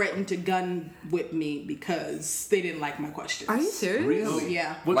people threaten to gun whip me because they didn't like my questions. Are you serious? Really?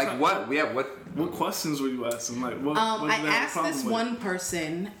 Yeah. Like what? Yeah, what? What questions were you asking? Like what? what did I they have a asked problem this with? one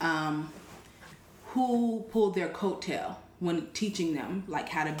person who pulled their coattail when teaching them like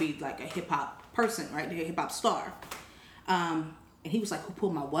how to be like a hip hop person, right? A hip hop star. And he was like, "Who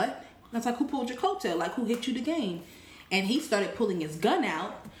pulled my what?" And I was like, "Who pulled your coattail? Like, who hit you the game?" And he started pulling his gun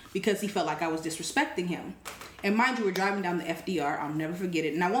out because he felt like I was disrespecting him. And mind you, we're driving down the FDR. I'll never forget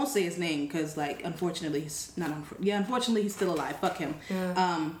it. And I won't say his name because, like, unfortunately, unfortunately, he's still alive. Fuck him.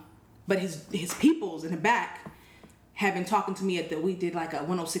 Yeah. But his peoples in the back had been talking to me we did like a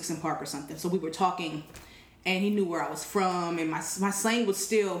 106 in Park or something. So we were talking, and he knew where I was from, and my slang was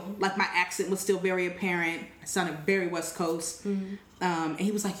still, like, my accent was still very apparent. I sounded very West Coast. And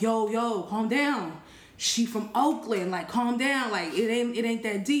he was like, yo, calm down. She from Oakland, like, calm down. Like, it ain't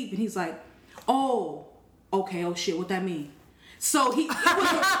that deep. And he's like, oh, okay, oh shit, what that mean? So it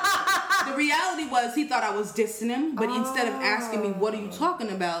The reality was he thought I was dissing him, but instead of asking me, what are you talking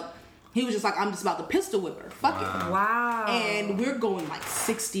about? He was just like, I'm just about to pistol whip her. Fuck it. Wow. And we're going like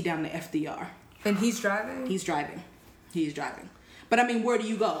 60 down the FDR. And he's driving? He's driving. But I mean, where do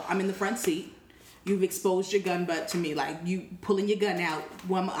you go? I'm in the front seat. You've exposed your gun butt to me. Like, you pulling your gun out.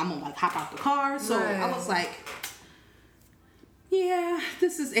 Well, I'm gonna like hop out the car. So I was like, yeah,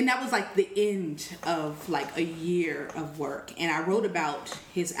 and that was like the end of like a year of work. And I wrote about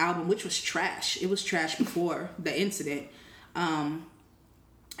his album, which was trash. It was trash before the incident.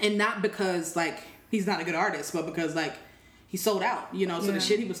 And not because like he's not a good artist, but because like he sold out, you know. So the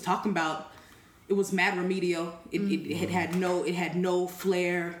shit he was talking about, it was mad remedial. It had no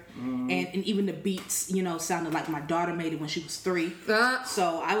flair, and even the beats, you know, sounded like my daughter made it when she was 3.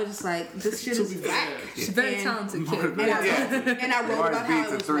 So I was just like, this shit is whack. She's a very talented kid. And I wrote about how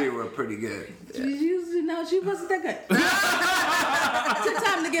beats at 3 were pretty good. She wasn't that good. It took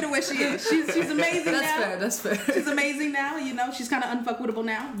time to get her where she is. She's amazing now. That's fair. She's amazing now. You know, she's kind of unfuckwittable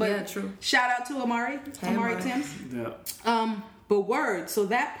now. But yeah, true. Shout out to Amari Timms. Yeah. But word. So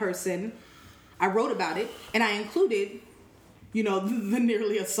that person, I wrote about it, and I included, you know, the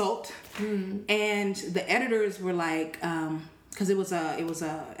nearly assault. And the editors were like, because it was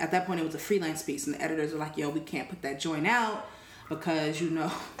at that point it was a freelance piece, and the editors were like, yo, we can't put that joint out because, you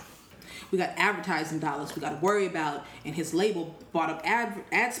know, we got advertising dollars we got to worry about, and his label bought up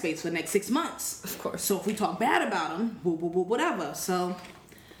ad space for the next 6 months. Of course. So if we talk bad about him, whatever. So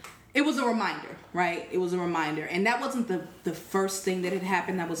it was a reminder, right? It was a reminder. And that wasn't the first thing that had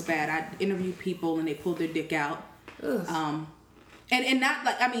happened that was bad. I interviewed people and they pulled their dick out. And not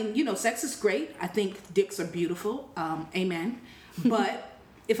like, I mean, you know, sex is great. I think dicks are beautiful. Amen. But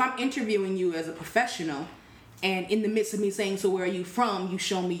if I'm interviewing you as a professional, and in the midst of me saying, so where are you from? You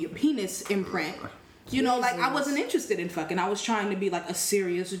show me your penis imprint. You know, like I wasn't interested in fucking. I was trying to be like a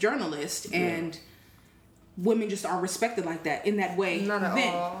serious journalist, and women just are respected like that in that way. Not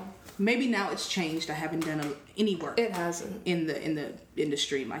at all. Maybe now it's changed. I haven't done any work. It hasn't in the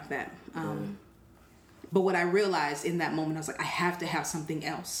industry like that. But what I realized in that moment, I was like, I have to have something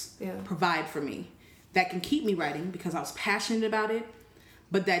else provide for me that can keep me writing because I was passionate about it,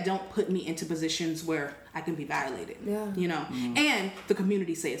 but that don't put me into positions where I can be violated. Yeah. You know, and the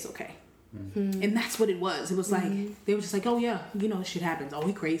community say it's okay. And that's what it was. It was like they were just like, oh yeah, you know, shit happens. Oh,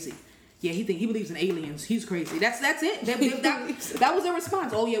 he crazy. Yeah, he believes in aliens. He's crazy. That's it. That was their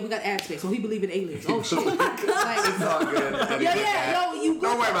response. Oh yeah, we got ad space. Oh, he believes in aliens. Oh shit. Like, it's all good. You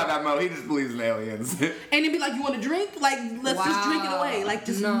don't worry about that, Mo. He just believes in aliens. And it'd be like, you want to drink? Like, let's just drink it away. Like,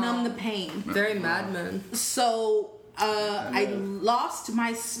 just numb the pain. Very Mad Men. So I lost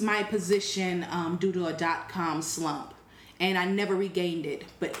my position due to a .com slump, and I never regained it.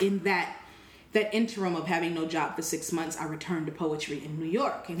 But in that interim of having no job for 6 months, I returned to poetry in New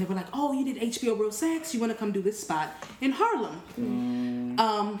York. And they were like, oh, you did HBO Real Sex? You want to come do this spot in Harlem?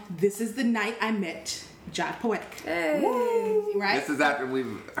 This is the night I met Jive Poetic. Hey. Woo, right? This is after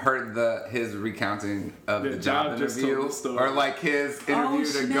we've heard his recounting of the job interview. Or like his interview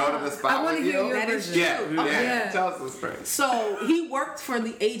to go to the spot. I want to hear your version. Yeah. Tell us the story. So he worked for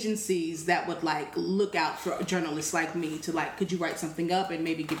the agencies that would like look out for journalists like me to like, could you write something up and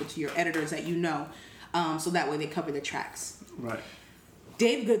maybe give it to your editors that you know, so that way they cover the tracks. Right.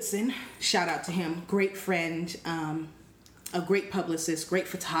 Dave Goodson, shout out to him, great friend, a great publicist, great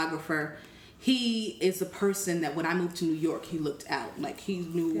photographer. He is a person that when I moved to New York, he looked out. Like, he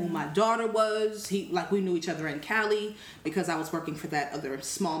knew who my daughter was. We knew each other in Cali because I was working for that other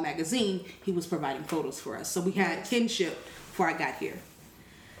small magazine. He was providing photos for us. So we had kinship before I got here.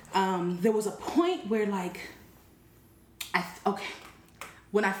 There was a point where, like,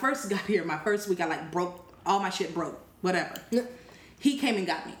 when I first got here, my first week, I, like, broke, all my shit broke, whatever. He came and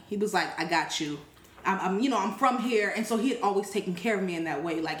got me. He was like, I got you. I'm from here, and so he had always taken care of me in that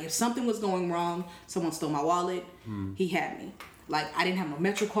way. Like, if something was going wrong, someone stole my wallet, he had me. Like, I didn't have no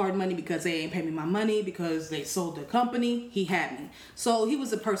MetroCard money because they ain't pay me my money because they sold the company. He had me. So he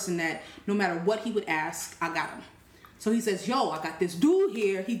was a person that no matter what he would ask, I got him. So he says, yo, I got this dude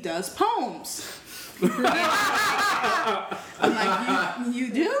here. He does poems. I'm like,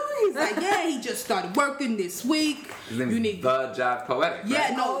 you do? He's like, yeah, he just started working this week. His name is The Jive Poetic, right?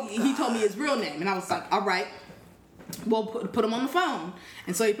 Yeah, no, he told me his real name. And I was like, all right, well, put him on the phone.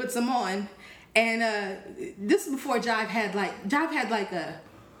 And so he puts him on. And this is before Jive had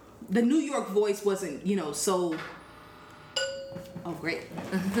the New York voice wasn't, so, oh, great.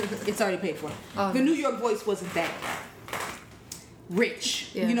 It's already paid for. The New York voice wasn't that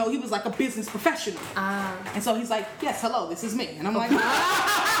rich. Yeah. He was like a business professional. And so he's like, yes, hello, this is me. And I'm like, okay.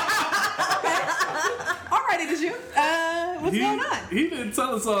 All right, it is you. What's going on? He didn't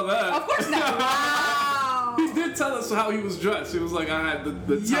tell us all that. Of course not. Wow. He did tell us how he was dressed. He was like, I had the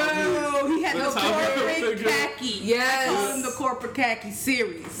Yo, he had the corporate khaki. Yes. I call him the corporate khaki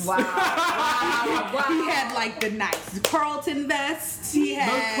series. Wow. Wow. He had like the nice Carlton vests. He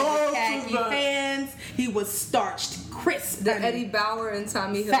had the khaki pants. He was starched, crisp. The Eddie Bauer and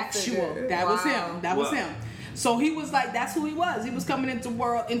Tommy Hilfiger. Factual. That was him. That was him. So he was like, that's who he was. He was coming into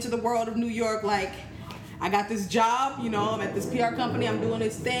the world of New York like, I got this job, you know, I'm at this PR company, I'm doing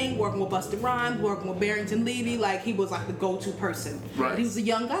this thing, working with Busta Rhymes, working with Barrington Levy, like he was like the go-to person. Right. But he was a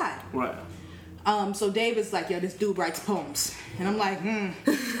young guy. Right. So David's like, yo, this dude writes poems. And I'm like,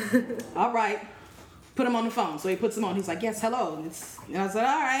 all right. Put him on the phone. So he puts him on. He's like, yes, hello. And I said,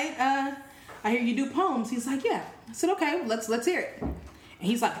 all right, I hear you do poems. He's like, yeah. I said, okay, let's hear it. And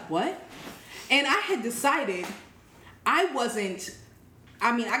he's like, what? And I had decided I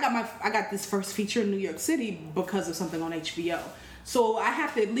got this first feature in New York City because of something on HBO. So I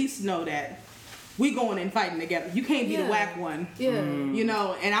have to at least know that we going and fighting together. You can't be the whack one. Yeah. You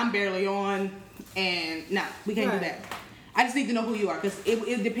know, and I'm barely on, and we can't do that. I just need to know who you are, because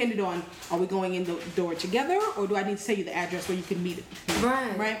it depended on, are we going in the door together, or do I need to tell you the address where you can meet it?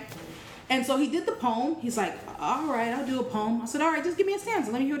 Right? And so he did the poem. He's like, all right, I'll do a poem. I said, all right, just give me a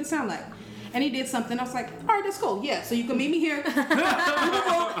stanza. Let me hear what it sounds like. And he did something. I was like, all right, that's cool. Yeah, so you can meet me here.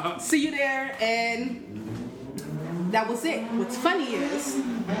 See you there. And that was it. What's funny is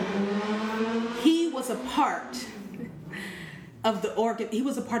he was a part of the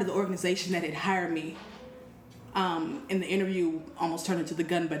organization that had hired me. In the interview almost turned into the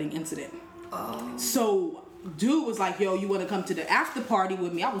gun butting incident. Oh. So dude was like, yo, you want to come to the after party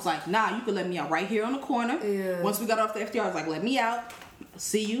with me? I was like, nah, you can let me out right here on the corner. Yeah. Once we got off the FDR, I was like, let me out. I'll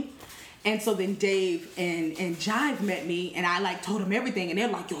see you. And so then Dave and Jive met me, and I like told them everything, and they're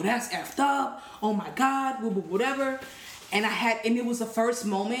like, yo, that's effed up. Oh my God, whatever. And it was the first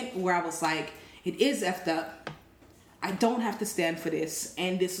moment where I was like, it is effed up. I don't have to stand for this.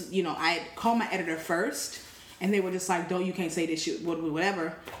 And this, you know, I had called my editor first, and they were just like, you can't say this shit,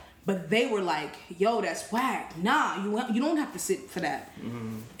 whatever. But they were like, yo, that's whack. Nah, you don't have to sit for that.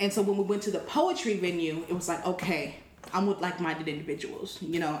 Mm-hmm. And so when we went to the poetry venue, it was like, okay, I'm with like-minded individuals.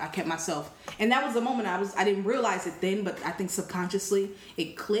 You know, I kept myself. And that was the moment I didn't realize it then, but I think subconsciously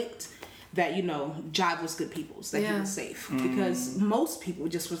it clicked that, you know, Jive was good people's, that he was safe. Mm-hmm. Because most people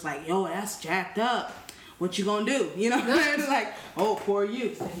just was like, yo, that's jacked up. What you gonna do? You know? It's like, oh, poor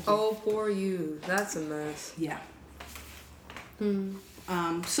you. Oh, poor you. That's a mess. Yeah.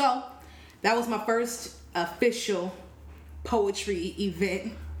 So that was my first official poetry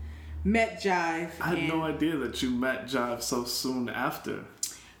event. Met Jive. I had no idea that you met Jive so soon after.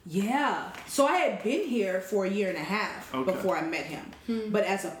 Yeah. So I had been here for a year and a half before I met him. But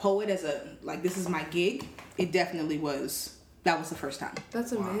as a poet, this is my gig, it definitely was, that was the first time.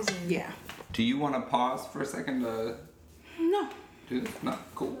 That's amazing. Yeah. Do you want to pause for a second to... No. Do this? No?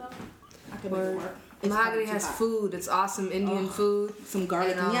 Cool. No. I can make it work. Mahogany has food. It's awesome Indian food. Some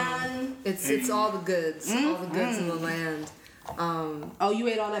garlic naan. It's all the goods. All the goods in the land. You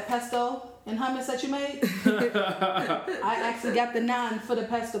ate all that pesto and hummus that you made? I actually got the naan for the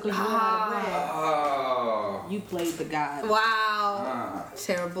pesto because you ran out of bread. Oh. You played the god. Wow.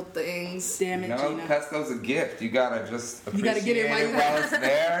 Terrible things. Damn it, Gina. Pesto's a gift. You gotta just appreciate gotta get it while it's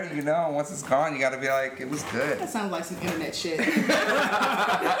there. You know, once it's gone, you gotta be like, it was good. That sounds like some internet shit.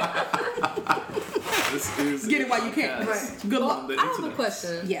 This is get it while you can. Right. Good luck. I have a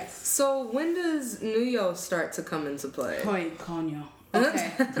question. Yes. So when does Nuyo start to come into play? Hoy, coño.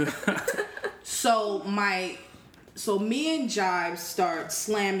 Okay. So me and Jive start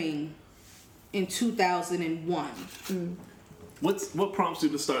slamming in 2001. What prompts you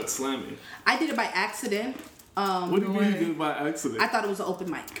to start slamming? I did it by accident. What did you do by accident? I thought it was an open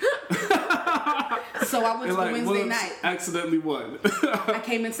mic. So I went to Wednesday night. Accidentally won. I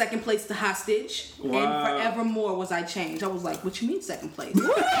came in second place to Hostage. Wow. And forevermore was I changed. I was like, what you mean second place?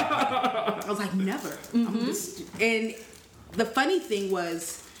 I was like, never. Mm-hmm. And the funny thing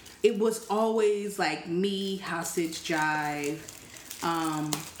was, it was always like me, Hostage, Jive,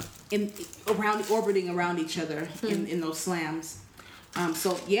 orbiting around each other in those slams.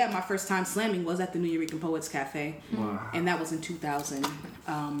 So yeah, my first time slamming was at the New Eureka Poets Cafe. Wow. And that was in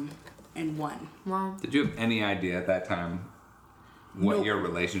 2001. Wow. Did you have any idea at that time what your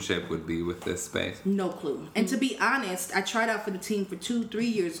relationship would be with this space? No clue. And to be honest, I tried out for the team for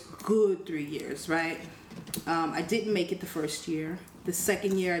 2-3 years, good 3 years, right? I didn't make it the first year. The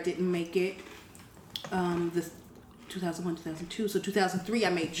second year I didn't make it. The 2001, 2002. So 2003 I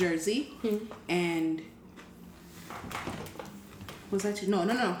made Jersey. And was that?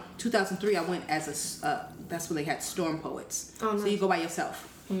 No. 2003, I went as that's when they had Storm Poets. Oh, nice. So you go by yourself.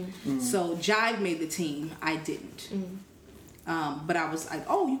 So Jive made the team. I didn't. But I was like,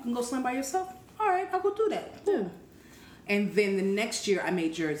 oh, you can go slam by yourself? All right, I'll go do that. Yeah. And then the next year, I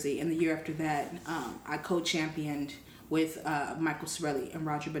made Jersey. And the year after that, I co-championed with Michael Sorelli and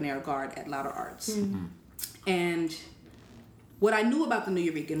Roger Banera-Guard at Louder Arts. And what I knew about the New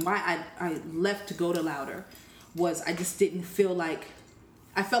Eureka, why I left to go to Louder, was I just didn't feel like...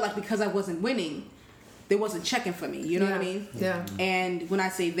 I felt like because I wasn't winning, they wasn't checking for me. You know what I mean? Yeah. And when I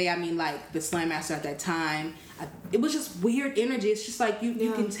say they, I mean like the Slam Master at that time. It was just weird energy. It's just like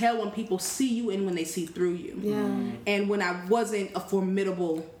you can tell when people see you and when they see through you. Yeah. And when I wasn't a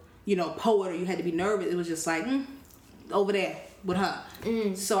formidable, poet, or you had to be nervous, it was just like, over there with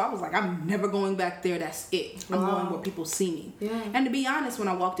her. So I was like, I'm never going back there. That's it. I'm going where people see me. Yeah. And to be honest, when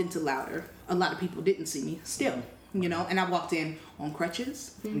I walked into Louder, a lot of people didn't see me still. And I walked in on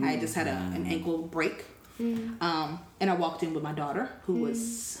crutches. I just had an ankle break. And I walked in with my daughter, who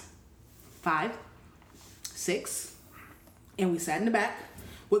was 5, 6, and we sat in the back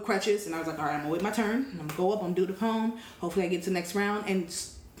with crutches, and I was like, all right, I'm gonna wait my turn, I'm gonna go up, I'm gonna do the poem, hopefully I get to the next round, and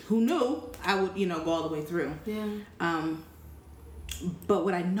who knew I would, go all the way through. Yeah. But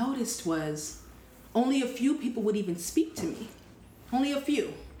what I noticed was only a few people would even speak to me. Only a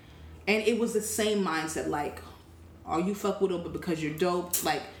few. And it was the same mindset, like, are you fuck with her because you're dope?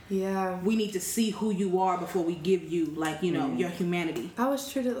 Like, we need to see who you are before we give you, like, your humanity. I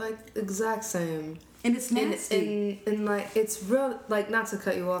was treated like exact same. And it's nasty. And like, it's real, like, not to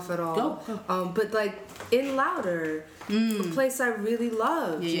cut you off at all. Go. But like, in Louder, a place I really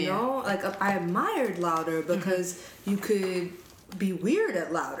loved, you know? Like, I admired Louder because you could be weird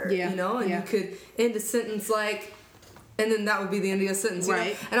at Louder, and you could end a sentence like, and then that would be the end of your sentence,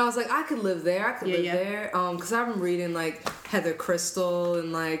 right? And I was like, I could live there. I could live there. Because I've been reading like Heather Crystal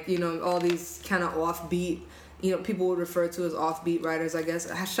and like all these kind of offbeat, people would refer to as offbeat writers, I guess.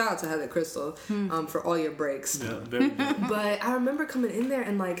 Shout out to Heather Crystal for all your breaks. Yeah, very good. But I remember coming in there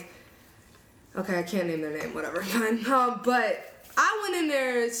and like, okay, I can't name their name, whatever. But I went in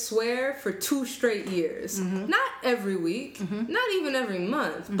there, swear, for 2 straight years. Not every week, not even every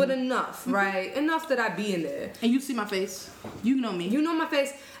month, but enough, right? Enough that I be in there. And you see my face. You know me. You know my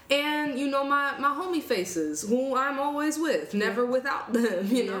face. And you know my homie faces, who I'm always with, never without them,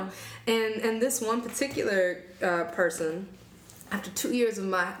 you know? And this one particular person, after 2 years of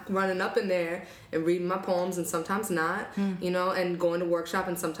my running up in there and reading my poems and sometimes not, and going to workshop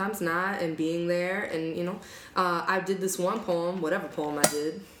and sometimes not, and being there, and, I did this one poem, whatever poem I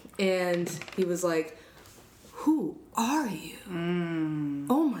did, and he was like, who are you?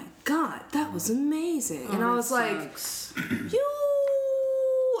 Oh my God, that was amazing. And I was like, you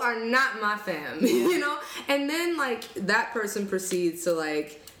are not my fam, And then, like, that person proceeds to,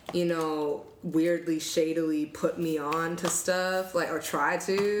 like, weirdly, shadily put me on to stuff, like, or try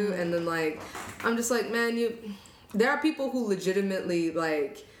to, and then, like, I'm just like, man, there are people who legitimately,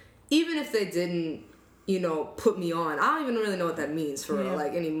 like, even if they didn't, put me on, I don't even really know what that means for real,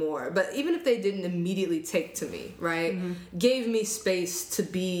 like, anymore, but even if they didn't immediately take to me, right, gave me space to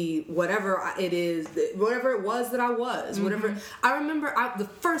be whatever it was that I was, whatever. I remember the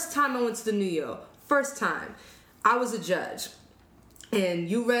first time I went to the New York, I was a judge. And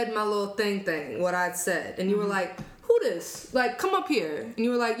you read my little thing, what I'd said. And you were like, who this? Like, come up here. And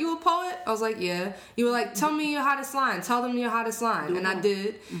you were like, you a poet? I was like, yeah. You were like, tell me your hottest line. Tell them your hottest line. And I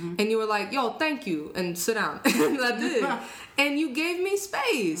did. And you were like, yo, thank you. And sit down. And I did. And you gave me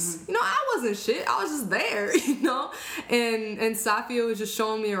space. I wasn't shit. I was just there, And Safia was just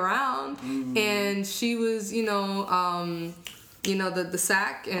showing me around. And she was, the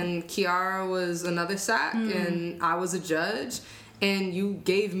SAC. And Kiara was another SAC. And I was a judge. And you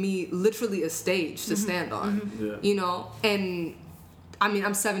gave me literally a stage to stand on, and I mean,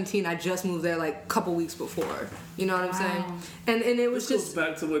 I'm 17, I just moved there like a couple weeks before, you know what I'm saying? And it was this just... goes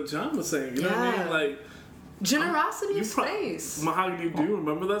back to what John was saying, you know what I mean? Like, generosity of space. Mahogany, do you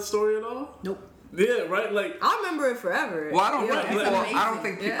remember that story at all? Nope. Yeah, right? Like, I remember it forever. Well,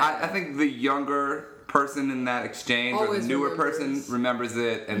 I think the younger person in that exchange or the newer person remembers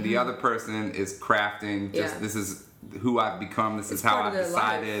it, and the other person is crafting this is who I've become, this is how I've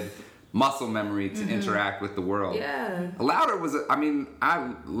decided muscle memory to interact with the world. Yeah. Louder was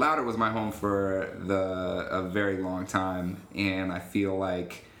my home for a very long time, and I feel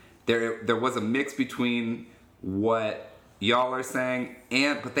like there was a mix between what y'all are saying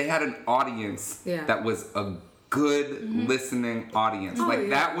but they had an audience that was a good listening audience.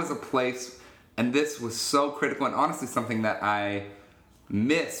 That was a place, and this was so critical, and honestly something that I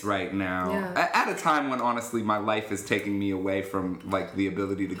miss right now at a time when honestly my life is taking me away from like the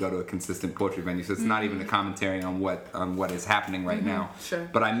ability to go to a consistent poetry venue, so it's not even a commentary on what is happening right now. Sure.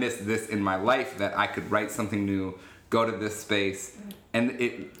 But I miss this in my life, that I could write something new, go to this space,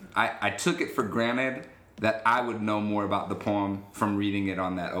 and I took it for granted that I would know more about the poem from reading it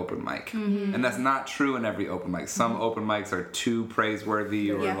on that open mic. And that's not true in every open mic. Some open mics are too praiseworthy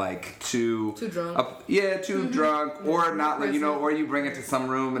or like too drunk. Too drunk, or not like, or you bring it to some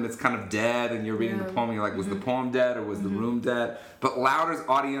room and it's kind of dead and you're reading the poem and you're like, was the poem dead or was the room dead? But Louder's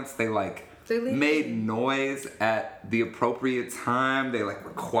audience, they made noise at the appropriate time. They were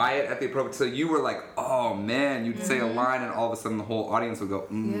quiet at the appropriate. So you were like, oh man, you'd say a line and all of a sudden the whole audience would go,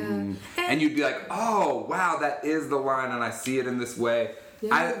 and you'd be like, oh wow, that is the line and I see it in this way.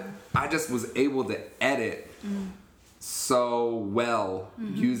 I just was able to edit so well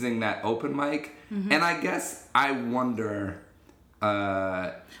using that open mic. And I guess I wonder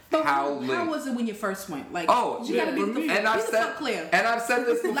but how was it when you first went? Like, you gotta be clear. And I've said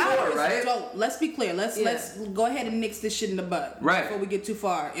this before, right? Let's be clear. Let's go ahead and nix this shit in the bud, right? Before we get too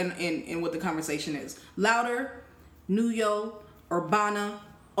far in what the conversation is. Louder, Nuyo, Urbana,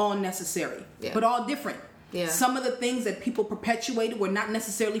 all necessary, but all different. Yeah. Some of the things that people perpetuated were not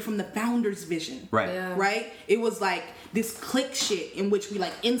necessarily from the founder's vision. Right. Yeah. Right? It was like this clique shit in which we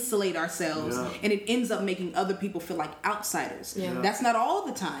like insulate ourselves and it ends up making other people feel like outsiders. Yeah. That's not all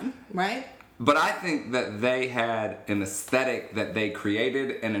the time, right? But I think that they had an aesthetic that they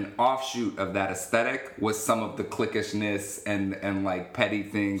created, and an offshoot of that aesthetic was some of the cliquishness and like petty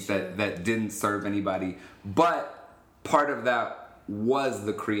things that didn't serve anybody. But part of that was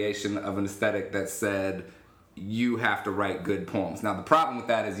the creation of an aesthetic that said, you have to write good poems. Now the problem with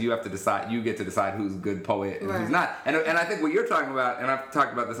that is you get to decide who's a good poet and who's not. And I think what you're talking about, and I've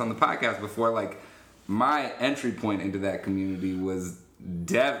talked about this on the podcast before, like my entry point into that community was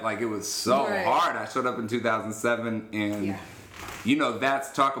it was so hard. I showed up in 2007 and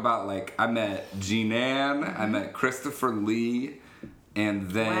that's talk about like I met Jean-Ann, I met Christopher Lee,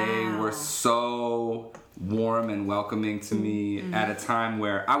 and they were so warm and welcoming to me at a time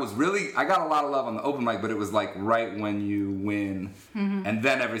where I got a lot of love on the open mic, but it was like right when you win, and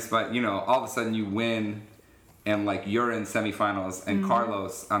then every spot, all of a sudden you win, and like you're in semifinals, and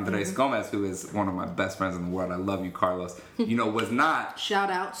Carlos Andres Gomez, who is one of my best friends in the world, I love you, Carlos, was not shout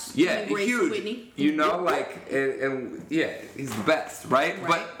outs, huge, Whitney. he's the best, right?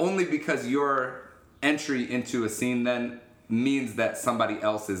 But only because your entry into a scene then means that somebody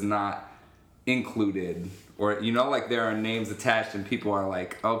else is not included, or there are names attached and people are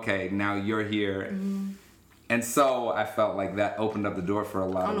like, okay, now you're here, and so I felt like that opened up the door for a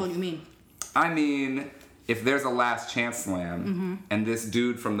lot. I don't know what you mean. I mean, if there's a last chance slam and this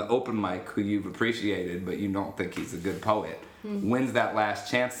dude from the open mic who you've appreciated but you don't think he's a good poet wins that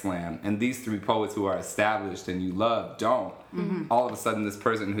last chance slam, and these three poets who are established and you love don't, all of a sudden this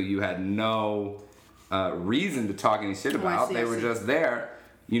person who you had no reason to talk any shit about, they were just there,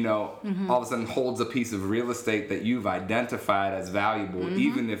 all of a sudden holds a piece of real estate that you've identified as valuable,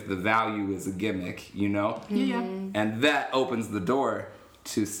 even if the value is a gimmick, and that opens the door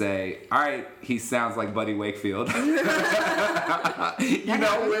to say, all right, he sounds like Buddy Wakefield,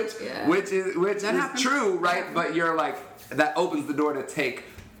 which is true, right? But you're like, that opens the door to take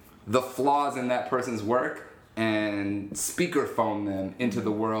the flaws in that person's work and speakerphone them into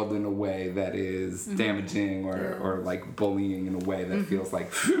the world in a way that is damaging or like bullying in a way that feels like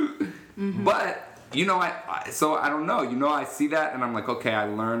but so I don't know, I see that and I'm like, okay, I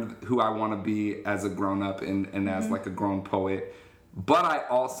learned who I want to be as a grown-up and as like a grown poet, but I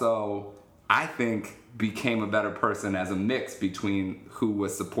also, I think, became a better person as a mix between who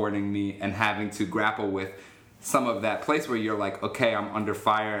was supporting me and having to grapple with some of that place where you're like, okay, I'm under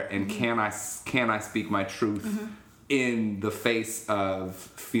fire, and can I speak my truth in the face of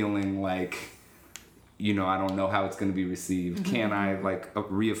feeling like, I don't know how it's going to be received. Can I like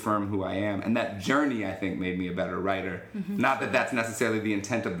reaffirm who I am? And that journey, I think, made me a better writer. Not that that's necessarily the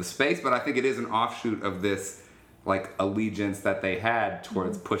intent of the space, but I think it is an offshoot of this like allegiance that they had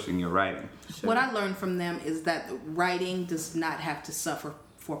towards pushing your writing. Sure. What I learned from them is that writing does not have to suffer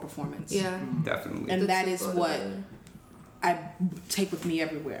for performance. Yeah. Definitely. And that is what I take with me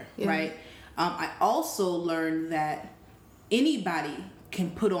everywhere, right? I also learned that anybody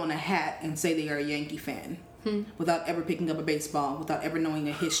can put on a hat and say they are a Yankee fan without ever picking up a baseball, without ever knowing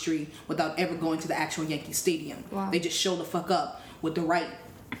a history, without ever going to the actual Yankee Stadium. Wow. They just show the fuck up with the right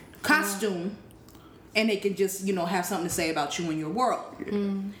costume, and they can just, have something to say about you and your world.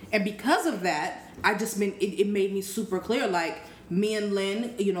 And because of that, it made me super clear, like, me and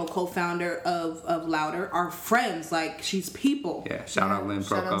Lynn, co-founder of Louder, are friends. Like, she's people. Yeah, shout out Lynn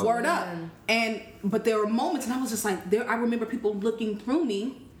Proko. Word up. But there were moments, and I was just like, I remember people looking through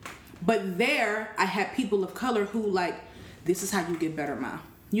me, but there I had people of color who like, this is how you get better, Ma.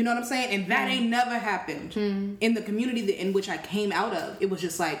 You know what I'm saying? And that ain't never happened in the community in which I came out of. It was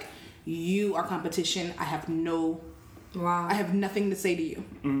just like, you are competition. I have nothing to say to you.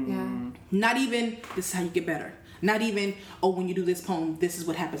 Yeah. Not even, this is how you get better. Not even, when you do this poem, this is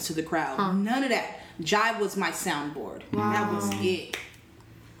what happens to the crowd. None of that. Jive was my soundboard. Wow.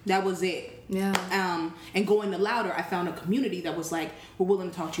 That was it. Yeah. And going to Louder, I found a community that was like, we're willing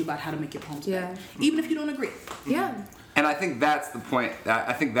to talk to you about how to make your poems better. Even if you don't agree. Yeah. And I think that's the point.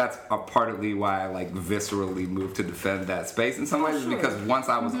 I think that's partly why I like viscerally moved to defend that space in some ways, because once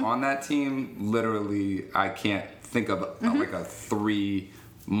I was on that team, literally I can't think of like a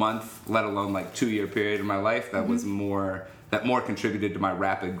 3-month, let alone like 2-year period in my life that was more contributed to my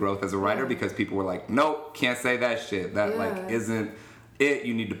rapid growth as a writer, because people were like, nope, can't say that shit. That like isn't it.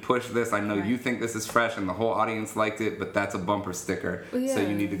 You need to push this. I know you think this is fresh and the whole audience liked it, but that's a bumper sticker. So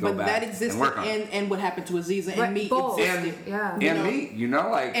you need to go back that existed, and work on it. And what happened to Aziza and me both. existed. And me,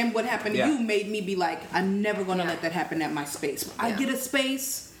 like. And what happened to you made me be like, I'm never going to let that happen at my space. I get a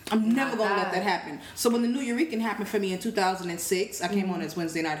space, I'm never going to let that happen. So when the New Eurekan happened for me in 2006, I came on as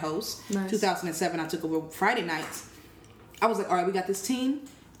Wednesday night host. Nice. 2007, I took over Friday nights. I was like, all right, we got this team.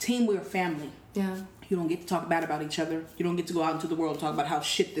 We're a family. Yeah. You don't get to talk bad about each other. You don't get to go out into the world and talk about how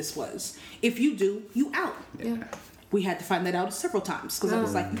shit this was. If you do, you out. Yeah. We had to find that out several times, because I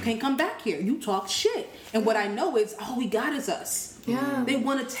was like, you can't come back here. You talk shit. And what I know is, all we got is us. Yeah. They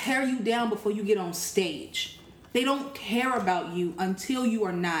want to tear you down before you get on stage. They don't care about you until you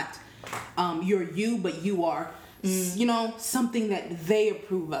are not, you're you, but you are, something that they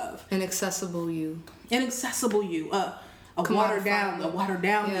approve of. An accessible you. A watered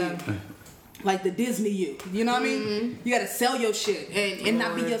down you. Like the Disney you know what I mean? You gotta sell your shit and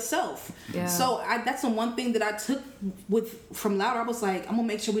not be yourself. Yeah. So that's the one thing that I took from Louder. I was like, I'm gonna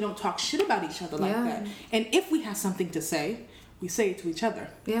make sure we don't talk shit about each other like that. And if we have something to say, we say it to each other.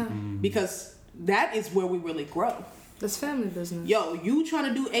 Yeah. Because that is where we really grow. That's family business. Yo, you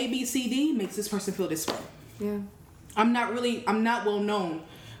trying to do A, B, C, D makes this person feel this way. Yeah. I'm not well known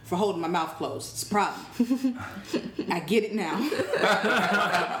for holding my mouth closed. It's a problem. I get it now.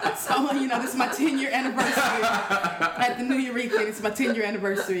 So, this is my 10-year anniversary at the New Eurekan. It's my 10-year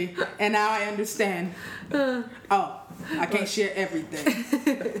anniversary. And now I understand. I can't share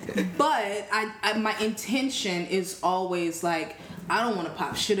everything. But my intention is always like, I don't want to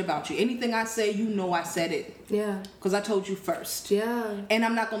pop shit about you. Anything I say, I said it. Yeah. Because I told you first. Yeah. And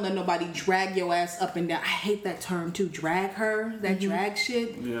I'm not going to let nobody drag your ass up and down. I hate that term too. Drag her. That drag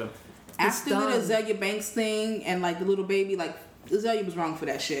shit. Yeah. After the Azalea Banks thing and like the little baby, like Azalea was wrong for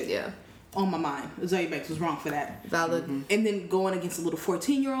that shit. Yeah. On my mind. Azalea Banks was wrong for that. Valid. And then going against a little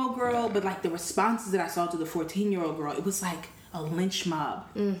 14-year-old girl, but like the responses that I saw to the 14-year-old girl, it was like a lynch mob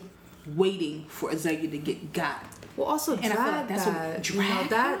waiting for Azalea to get got. Well, also and drag I feel like that's that. What, drag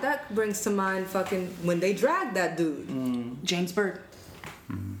that brings to mind fucking when they dragged that dude. James Bird.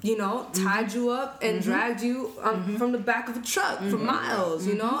 Tied you up and dragged you from the back of a truck for miles,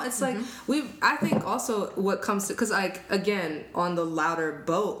 It's like, I think also what comes to, because like, again, on the Louder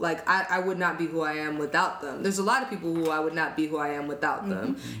boat, like, I would not be who I am without them. There's a lot of people who I would not be who I am without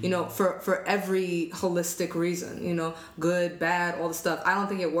them, for every holistic reason, good, bad, all the stuff. I don't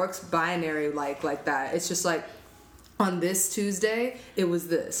think it works binary like that. It's just like, on this Tuesday, it was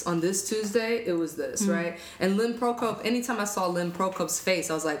this. On this Tuesday, it was this, right? And Lynn Prokop, anytime I saw Lynn Prokop's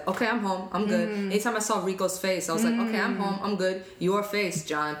face, I was like, okay, I'm home, I'm good. Anytime I saw Rico's face, I was like, okay, I'm home, I'm good. Your face,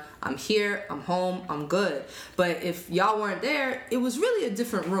 John, I'm here, I'm home, I'm good. But if y'all weren't there, it was really a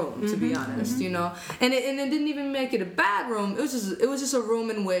different room, to be honest, And it didn't even make it a bad room. It was just a room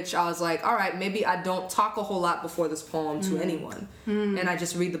in which I was like, all right, maybe I don't talk a whole lot before this poem to anyone. And I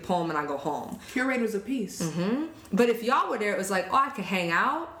just read the poem and I go home. Curators of peace. But if y'all were there, it was like, I can hang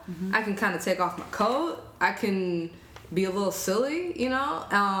out. I can kind of take off my coat. I can be a little silly,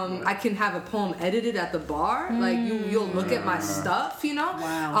 I can have a poem edited at the bar. Like, you'll look at my stuff,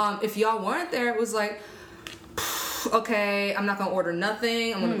 Wow. If y'all weren't there, it was like, okay, I'm not going to order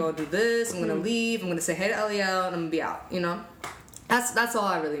nothing. I'm going to go do this. I'm going to leave. I'm going to say hey to Eliel, and I'm going to be out, That's all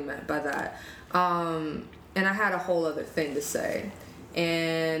I really meant by that. And I had a whole other thing to say,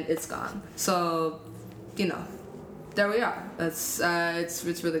 and it's gone. So, there we are. It's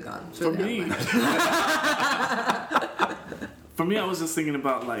really gone. It's really For me, I was just thinking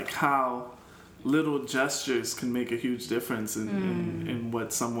about like how little gestures can make a huge difference in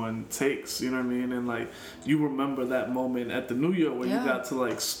what someone takes, you know what I mean? And like, you remember that moment at the New Year where you got to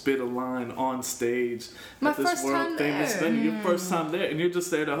like spit a line on stage at this world famous venue. Your first time there, and you're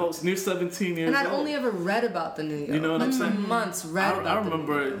just there to host, and you're 17 years old. And I'd only ever read about the New Year. You know what I'm saying? Months read about I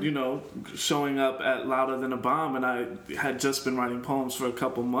remember, you know, showing up at Louder Than a Bomb, and I had just been writing poems for a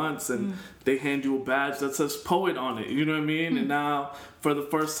couple months, and they hand you a badge that says poet on it, you know what I mean? And now, for the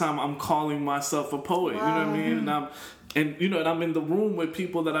first time, I'm calling myself a poet, you know what I mean? And I'm in the room with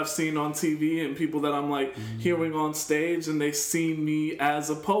people that I've seen on TV and people that I'm like hearing on stage, and they see me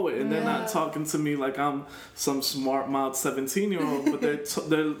as a poet, and they're not talking to me like I'm some smart mouth 17-year-old,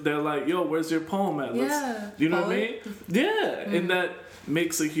 but they're like, yo, where's your poem at? You know what I mean? Yeah, and that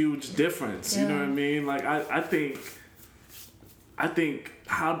makes a huge difference. You know what I mean? Like I think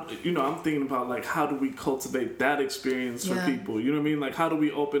how, you know, I'm thinking about like, how do we cultivate that experience for people? You know what I mean? Like, how do we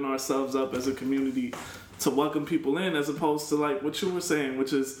open ourselves up as a community to welcome people in, as opposed to like what you were saying,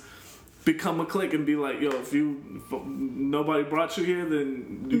 which is become a clique and be like, yo, if nobody brought you here,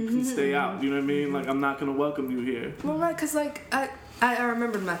 then you can stay out. You know what I mean? Like, I'm not gonna welcome you here. Well, right, because like I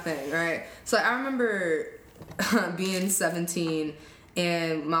remembered my thing, right? So I remember being 17.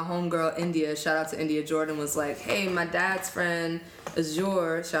 And my homegirl, India, shout out to India Jordan, was like, hey, my dad's friend,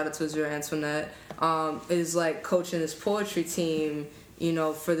 Azure, shout out to Azure Antoinette, is like coaching this poetry team, you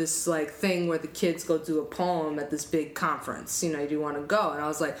know, for this like thing where the kids go do a poem at this big conference. You know, do you want to go? And I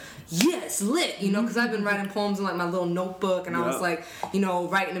was like, yes, lit, you know, because I've been writing poems in like my little notebook, and I was like, you know,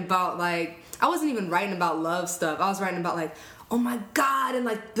 writing about like, I wasn't even writing about love stuff. I was writing about like, oh my God, and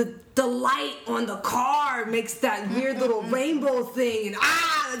like the light on the car makes that weird little rainbow thing, and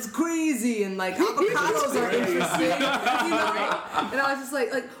that's crazy, and like avocados are interesting, you know? And I was just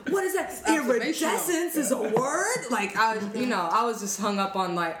like what is that? Iridescence is a word? Like I was just hung up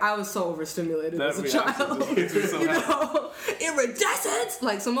on like, I was so overstimulated as a child. You know, iridescence.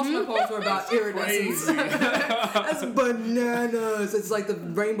 Like, so most of my poems were about iridescence. That's bananas. It's like the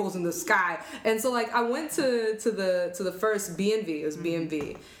rainbows in the sky. And so like I went to the first BNV. It was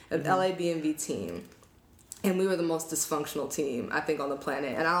BNV. An LA BNV team, and we were the most dysfunctional team I think on the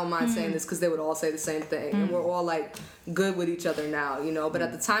planet. And I don't mind saying this because they would all say the same thing, and we're all like good with each other now, you know. But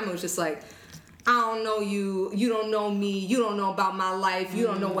at the time it was just like, I don't know you, you don't know me, you don't know about my life, you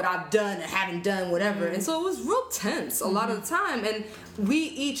don't know what I've done and haven't done, whatever. And so it was real tense a lot of the time, and we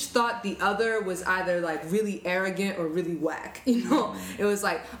each thought the other was either like really arrogant or really whack, you know. It was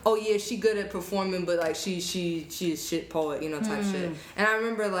like, oh yeah, she good at performing, but like she is shit poet, you know, type shit. And I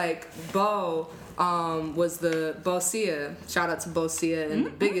remember like Bo was the Bosia, shout out to Bosia in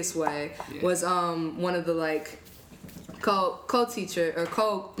the biggest way, was one of the like co-teacher or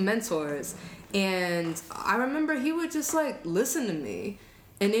co-mentors. And I remember he would just like listen to me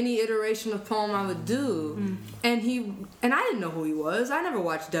in any iteration of poem I would do. And I didn't know who he was. I never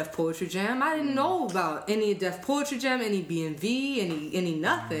watched Def Poetry Jam. I didn't know about any Def Poetry Jam, any BNV, any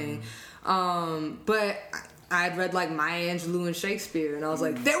nothing. But I'd read like Maya Angelou and Shakespeare, and I was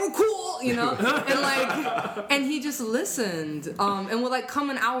like, they were cool, you know? And like, and he just listened, and would like come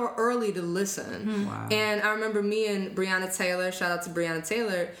an hour early to listen. Wow. And I remember me and Breonna Taylor, shout out to Breonna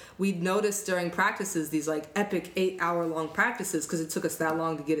Taylor, we'd noticed during practices these like epic 8-hour-long practices, because it took us that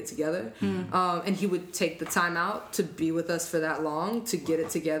long to get it together. And he would take the time out to be with us for that long, to get it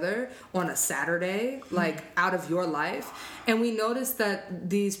together on a Saturday, like out of your life. And we noticed that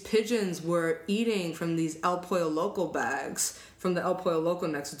these pigeons were eating from these El Pollo Loco bags from the El Pollo Loco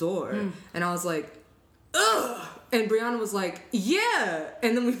next door. And I was like, ugh! And Brianna was like, yeah!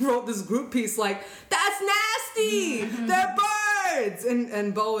 And then we wrote this group piece like, that's nasty! They're birds!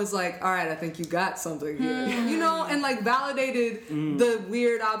 And Bo was like, all right, I think you got something here. You know, and like validated the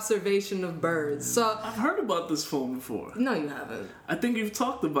weird observation of birds. So I've heard about this poem before. No, you haven't. I think you've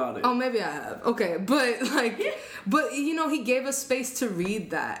talked about it. Oh, maybe I have. Okay, but like, but you know, he gave us space to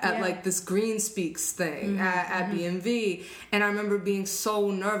read that at like this Green Speaks thing at BMV. And I remember being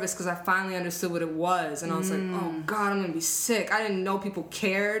so nervous because I finally understood what it was. And I was like, oh God, I'm gonna be sick. I didn't know people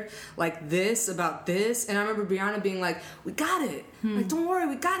cared like this about this. And I remember Brianna being like, we got it. Like, don't worry,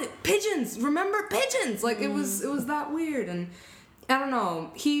 we got it. Pigeons, remember pigeons? Like it was that weird. And I don't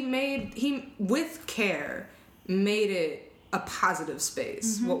know, he with care made it a positive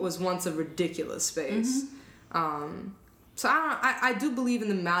space, what was once a ridiculous space. So I do believe in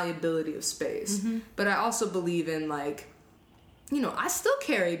the malleability of space, but I also believe in like, you know, I still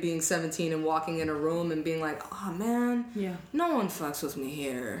carry being 17 and walking in a room and being like, oh man, no one fucks with me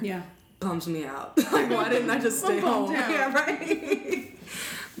here. Bums me out. Like, why didn't I just stay home? Yeah, right.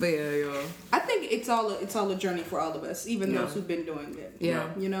 But yeah. I think it's all a journey for all of us, even those who've been doing it. Yeah.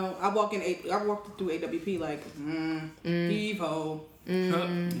 You know, I walked through AWP like, Evo.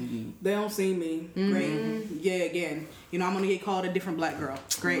 They don't see me. Great. Yeah, again. You know, I'm gonna get called a different black girl.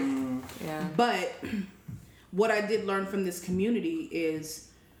 Great. Yeah. But what I did learn from this community is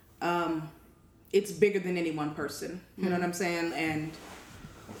it's bigger than any one person. You know what I'm saying? And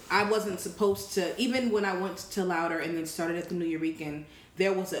I wasn't supposed to, even when I went to Louder and then started at the New Eurekan,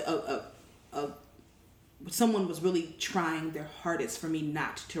 there was someone was really trying their hardest for me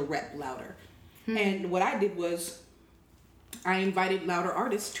not to rep Louder. And what I did was I invited Louder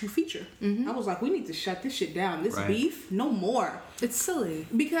artists to feature. I was like, we need to shut this shit down. This beef, no more. It's silly.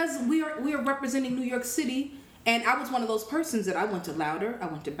 Because we are representing New York City. And I was one of those persons that I went to Louder, I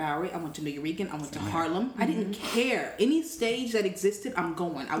went to Bowery, I went to New Eurekan, I went to Harlem. I didn't care. Any stage that existed, I'm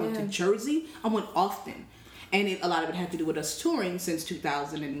going. I went to Jersey, I went often. And a lot of it had to do with us touring since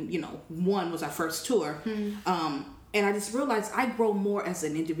 2001 was our first tour. And I just realized I grow more as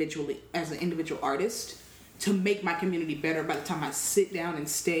an individual artist to make my community better by the time I sit down and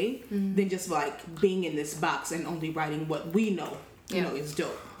stay than just like being in this box and only writing what we know, you know, is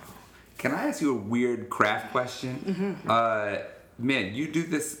dope. Can I ask you a weird craft question? Man, you do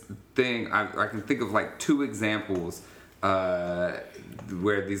this thing. I can think of like two examples where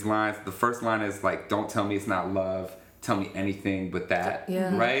these lines. The first line is like, "Don't tell me it's not love. Tell me anything but that."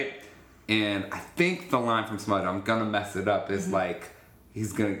 Right? And I think the line from Smudge, I'm gonna mess it up, is like,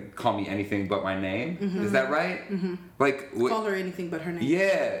 he's gonna call me anything but my name. Is that right? Like, call her anything but her name.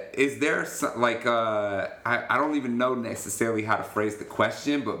 Yeah. Is there like I don't even know necessarily how to phrase the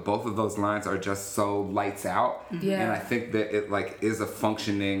question, but both of those lines are just so lights out. And I think that it like is a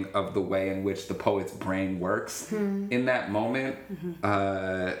functioning of the way in which the poet's brain works in that moment.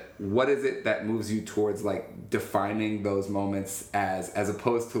 What is it that moves you towards like defining those moments as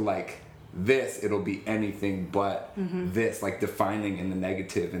opposed to like, this, it'll be anything but this, like defining in the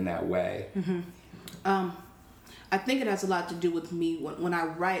negative in that way? I think it has a lot to do with me. When I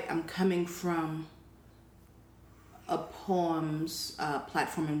write, I'm coming from a poems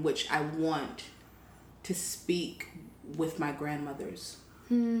platform in which I want to speak with my grandmothers.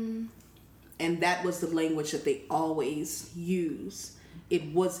 And that was the language that they always use.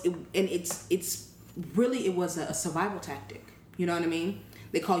 It was a survival tactic. You know what I mean?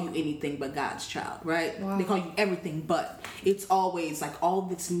 They call you anything but God's child, right? Wow. They call you everything but. It's always like all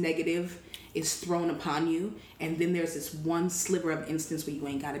this negative is thrown upon you, and then there's this one sliver of instance where you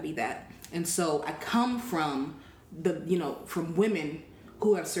ain't gotta be that. And so I come from from women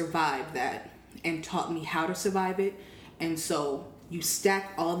who have survived that and taught me how to survive it. And so you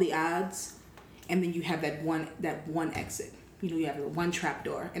stack all the odds, and then you have that one exit. You have the one trap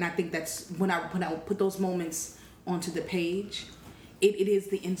door. And I think that's when I put those moments onto the page. It is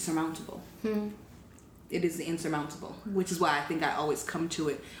the insurmountable. It is the insurmountable, which is why I think I always come to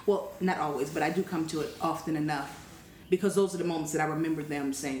it. Well, not always, but I do come to it often enough, because those are the moments that I remember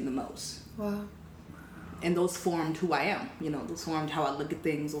them saying the most. Wow. And those formed who I am. Those formed how I look at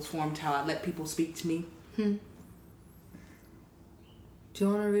things. Those formed how I let people speak to me. Do you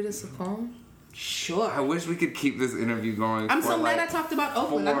want to read us a poem? Sure. I wish we could keep this interview going. I'm so glad I talked about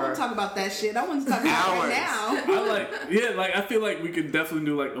Oakland. I don't want to talk about that shit. I want to talk about it now. I feel like we could definitely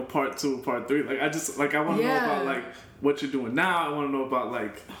do like a part 2, a part 3. Like I want to know about like what you're doing now. I want to know about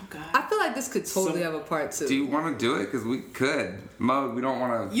like. Oh God. I feel like this could totally have a part 2. Do you want to do it? Because we could. Mo, we don't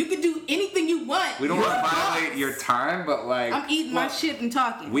want to. You could do anything you want. We don't want to violate your time, but like. I'm eating my shit and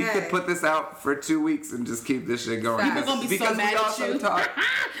talking. We could put this out for 2 weeks and just keep this shit going. People gonna be so mad at you.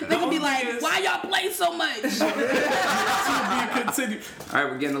 They're gonna be like, "Why y'all play so much?" Continue. All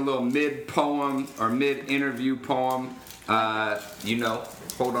right, we're getting a little mid-poem or mid-interview poem.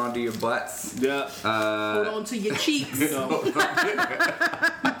 Hold on to your butts. Yeah. Hold on to your cheeks.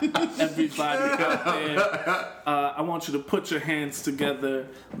 Everybody out there, I want you to put your hands together,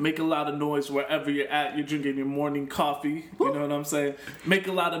 make a lot of noise wherever you're at. You're drinking your morning coffee. You know what I'm saying? Make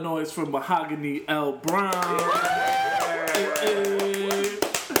a lot of noise for Mahogany L. Browne.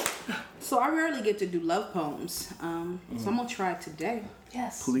 So I rarely get to do love poems, so I'm gonna try it today.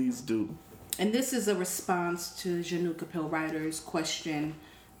 Yes. Please do. And this is a response to Janu Capel Ryder's question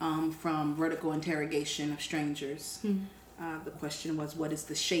from Vertical Interrogation of Strangers. The question was, what is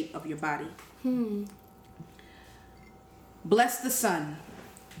the shape of your body? Bless the sun,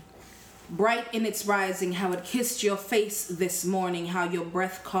 bright in its rising, how it kissed your face this morning, how your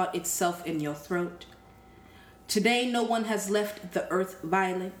breath caught itself in your throat. Today no one has left the earth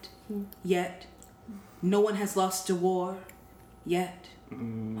violent, yet. No one has lost a war, yet.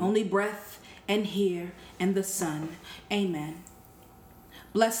 Only breath and here and the sun. Amen.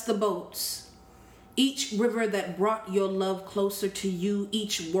 Bless the boats. Each river that brought your love closer to you,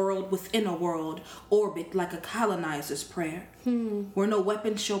 each world within a world, orbit like a colonizer's prayer. Where no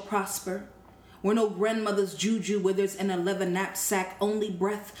weapon shall prosper, where no grandmother's juju withers in a leather knapsack, only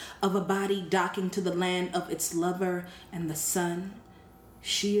breath of a body docking to the land of its lover and the sun.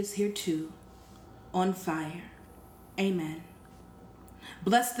 She is here too, on fire. Amen.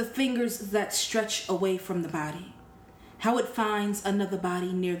 Bless the fingers that stretch away from the body, how it finds another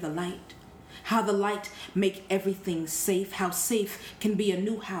body near the light. How the light make everything safe, how safe can be a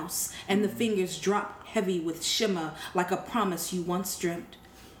new house, and the fingers drop heavy with shimmer like a promise you once dreamt.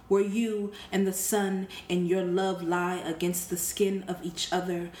 Where you and the sun and your love lie against the skin of each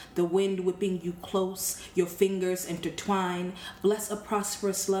other, the wind whipping you close, your fingers intertwine. Bless a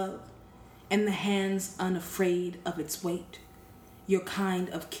prosperous love, and the hands unafraid of its weight. Your kind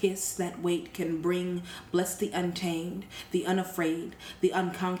of kiss that weight can bring. Bless the untamed, the unafraid, the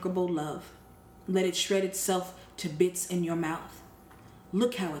unconquerable love. Let it shred itself to bits in your mouth.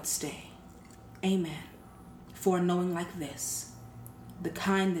 Look how it stay. Amen. For a knowing like this, the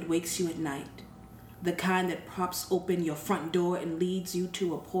kind that wakes you at night, the kind that props open your front door and leads you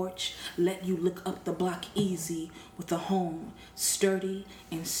to a porch, let you look up the block easy with a home sturdy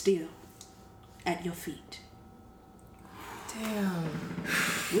and still at your feet. Damn.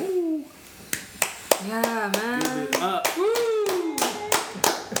 Woo. Yeah, man. Give it up. Woo.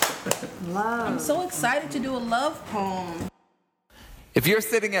 Love. I'm so excited to do a love poem. If you're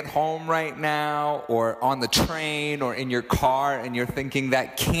sitting at home right now or on the train or in your car and you're thinking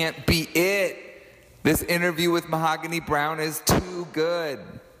that can't be it, this interview with Mahogany Browne is too good,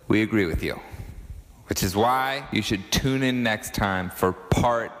 we agree with you. Which is why you should tune in next time for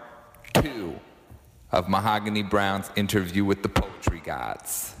part 2 of Mahogany Browne's interview with the poetry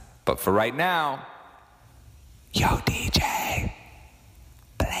gods. But for right now, yo DJ,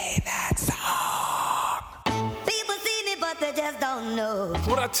 play that song. People seen it, but they just don't know.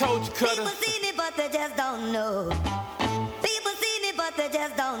 What I told you, Cutter. People seen it, but they just don't know. People seen it, but they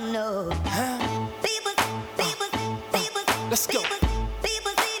just don't know. People, let's go.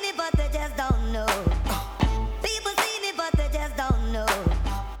 People seen it, but they just don't know. People seen it, but they just don't know.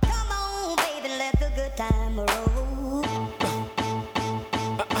 Come on, baby, let the good time roll.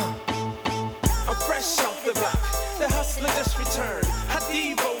 I'm fresh off the block. The hustler just returned. I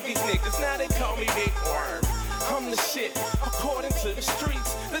devote these niggas, now they call me Big Worm. I'm the shit, according to the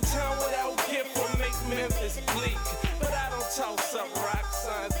streets. The town without gift will make Memphis bleak. But I don't toss up rock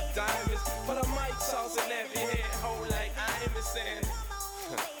signs and diamonds. But I might toss an every head hole like Iverson.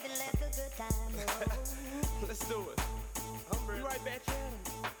 Baby, let the good time roll. Let's do it. I'm right back.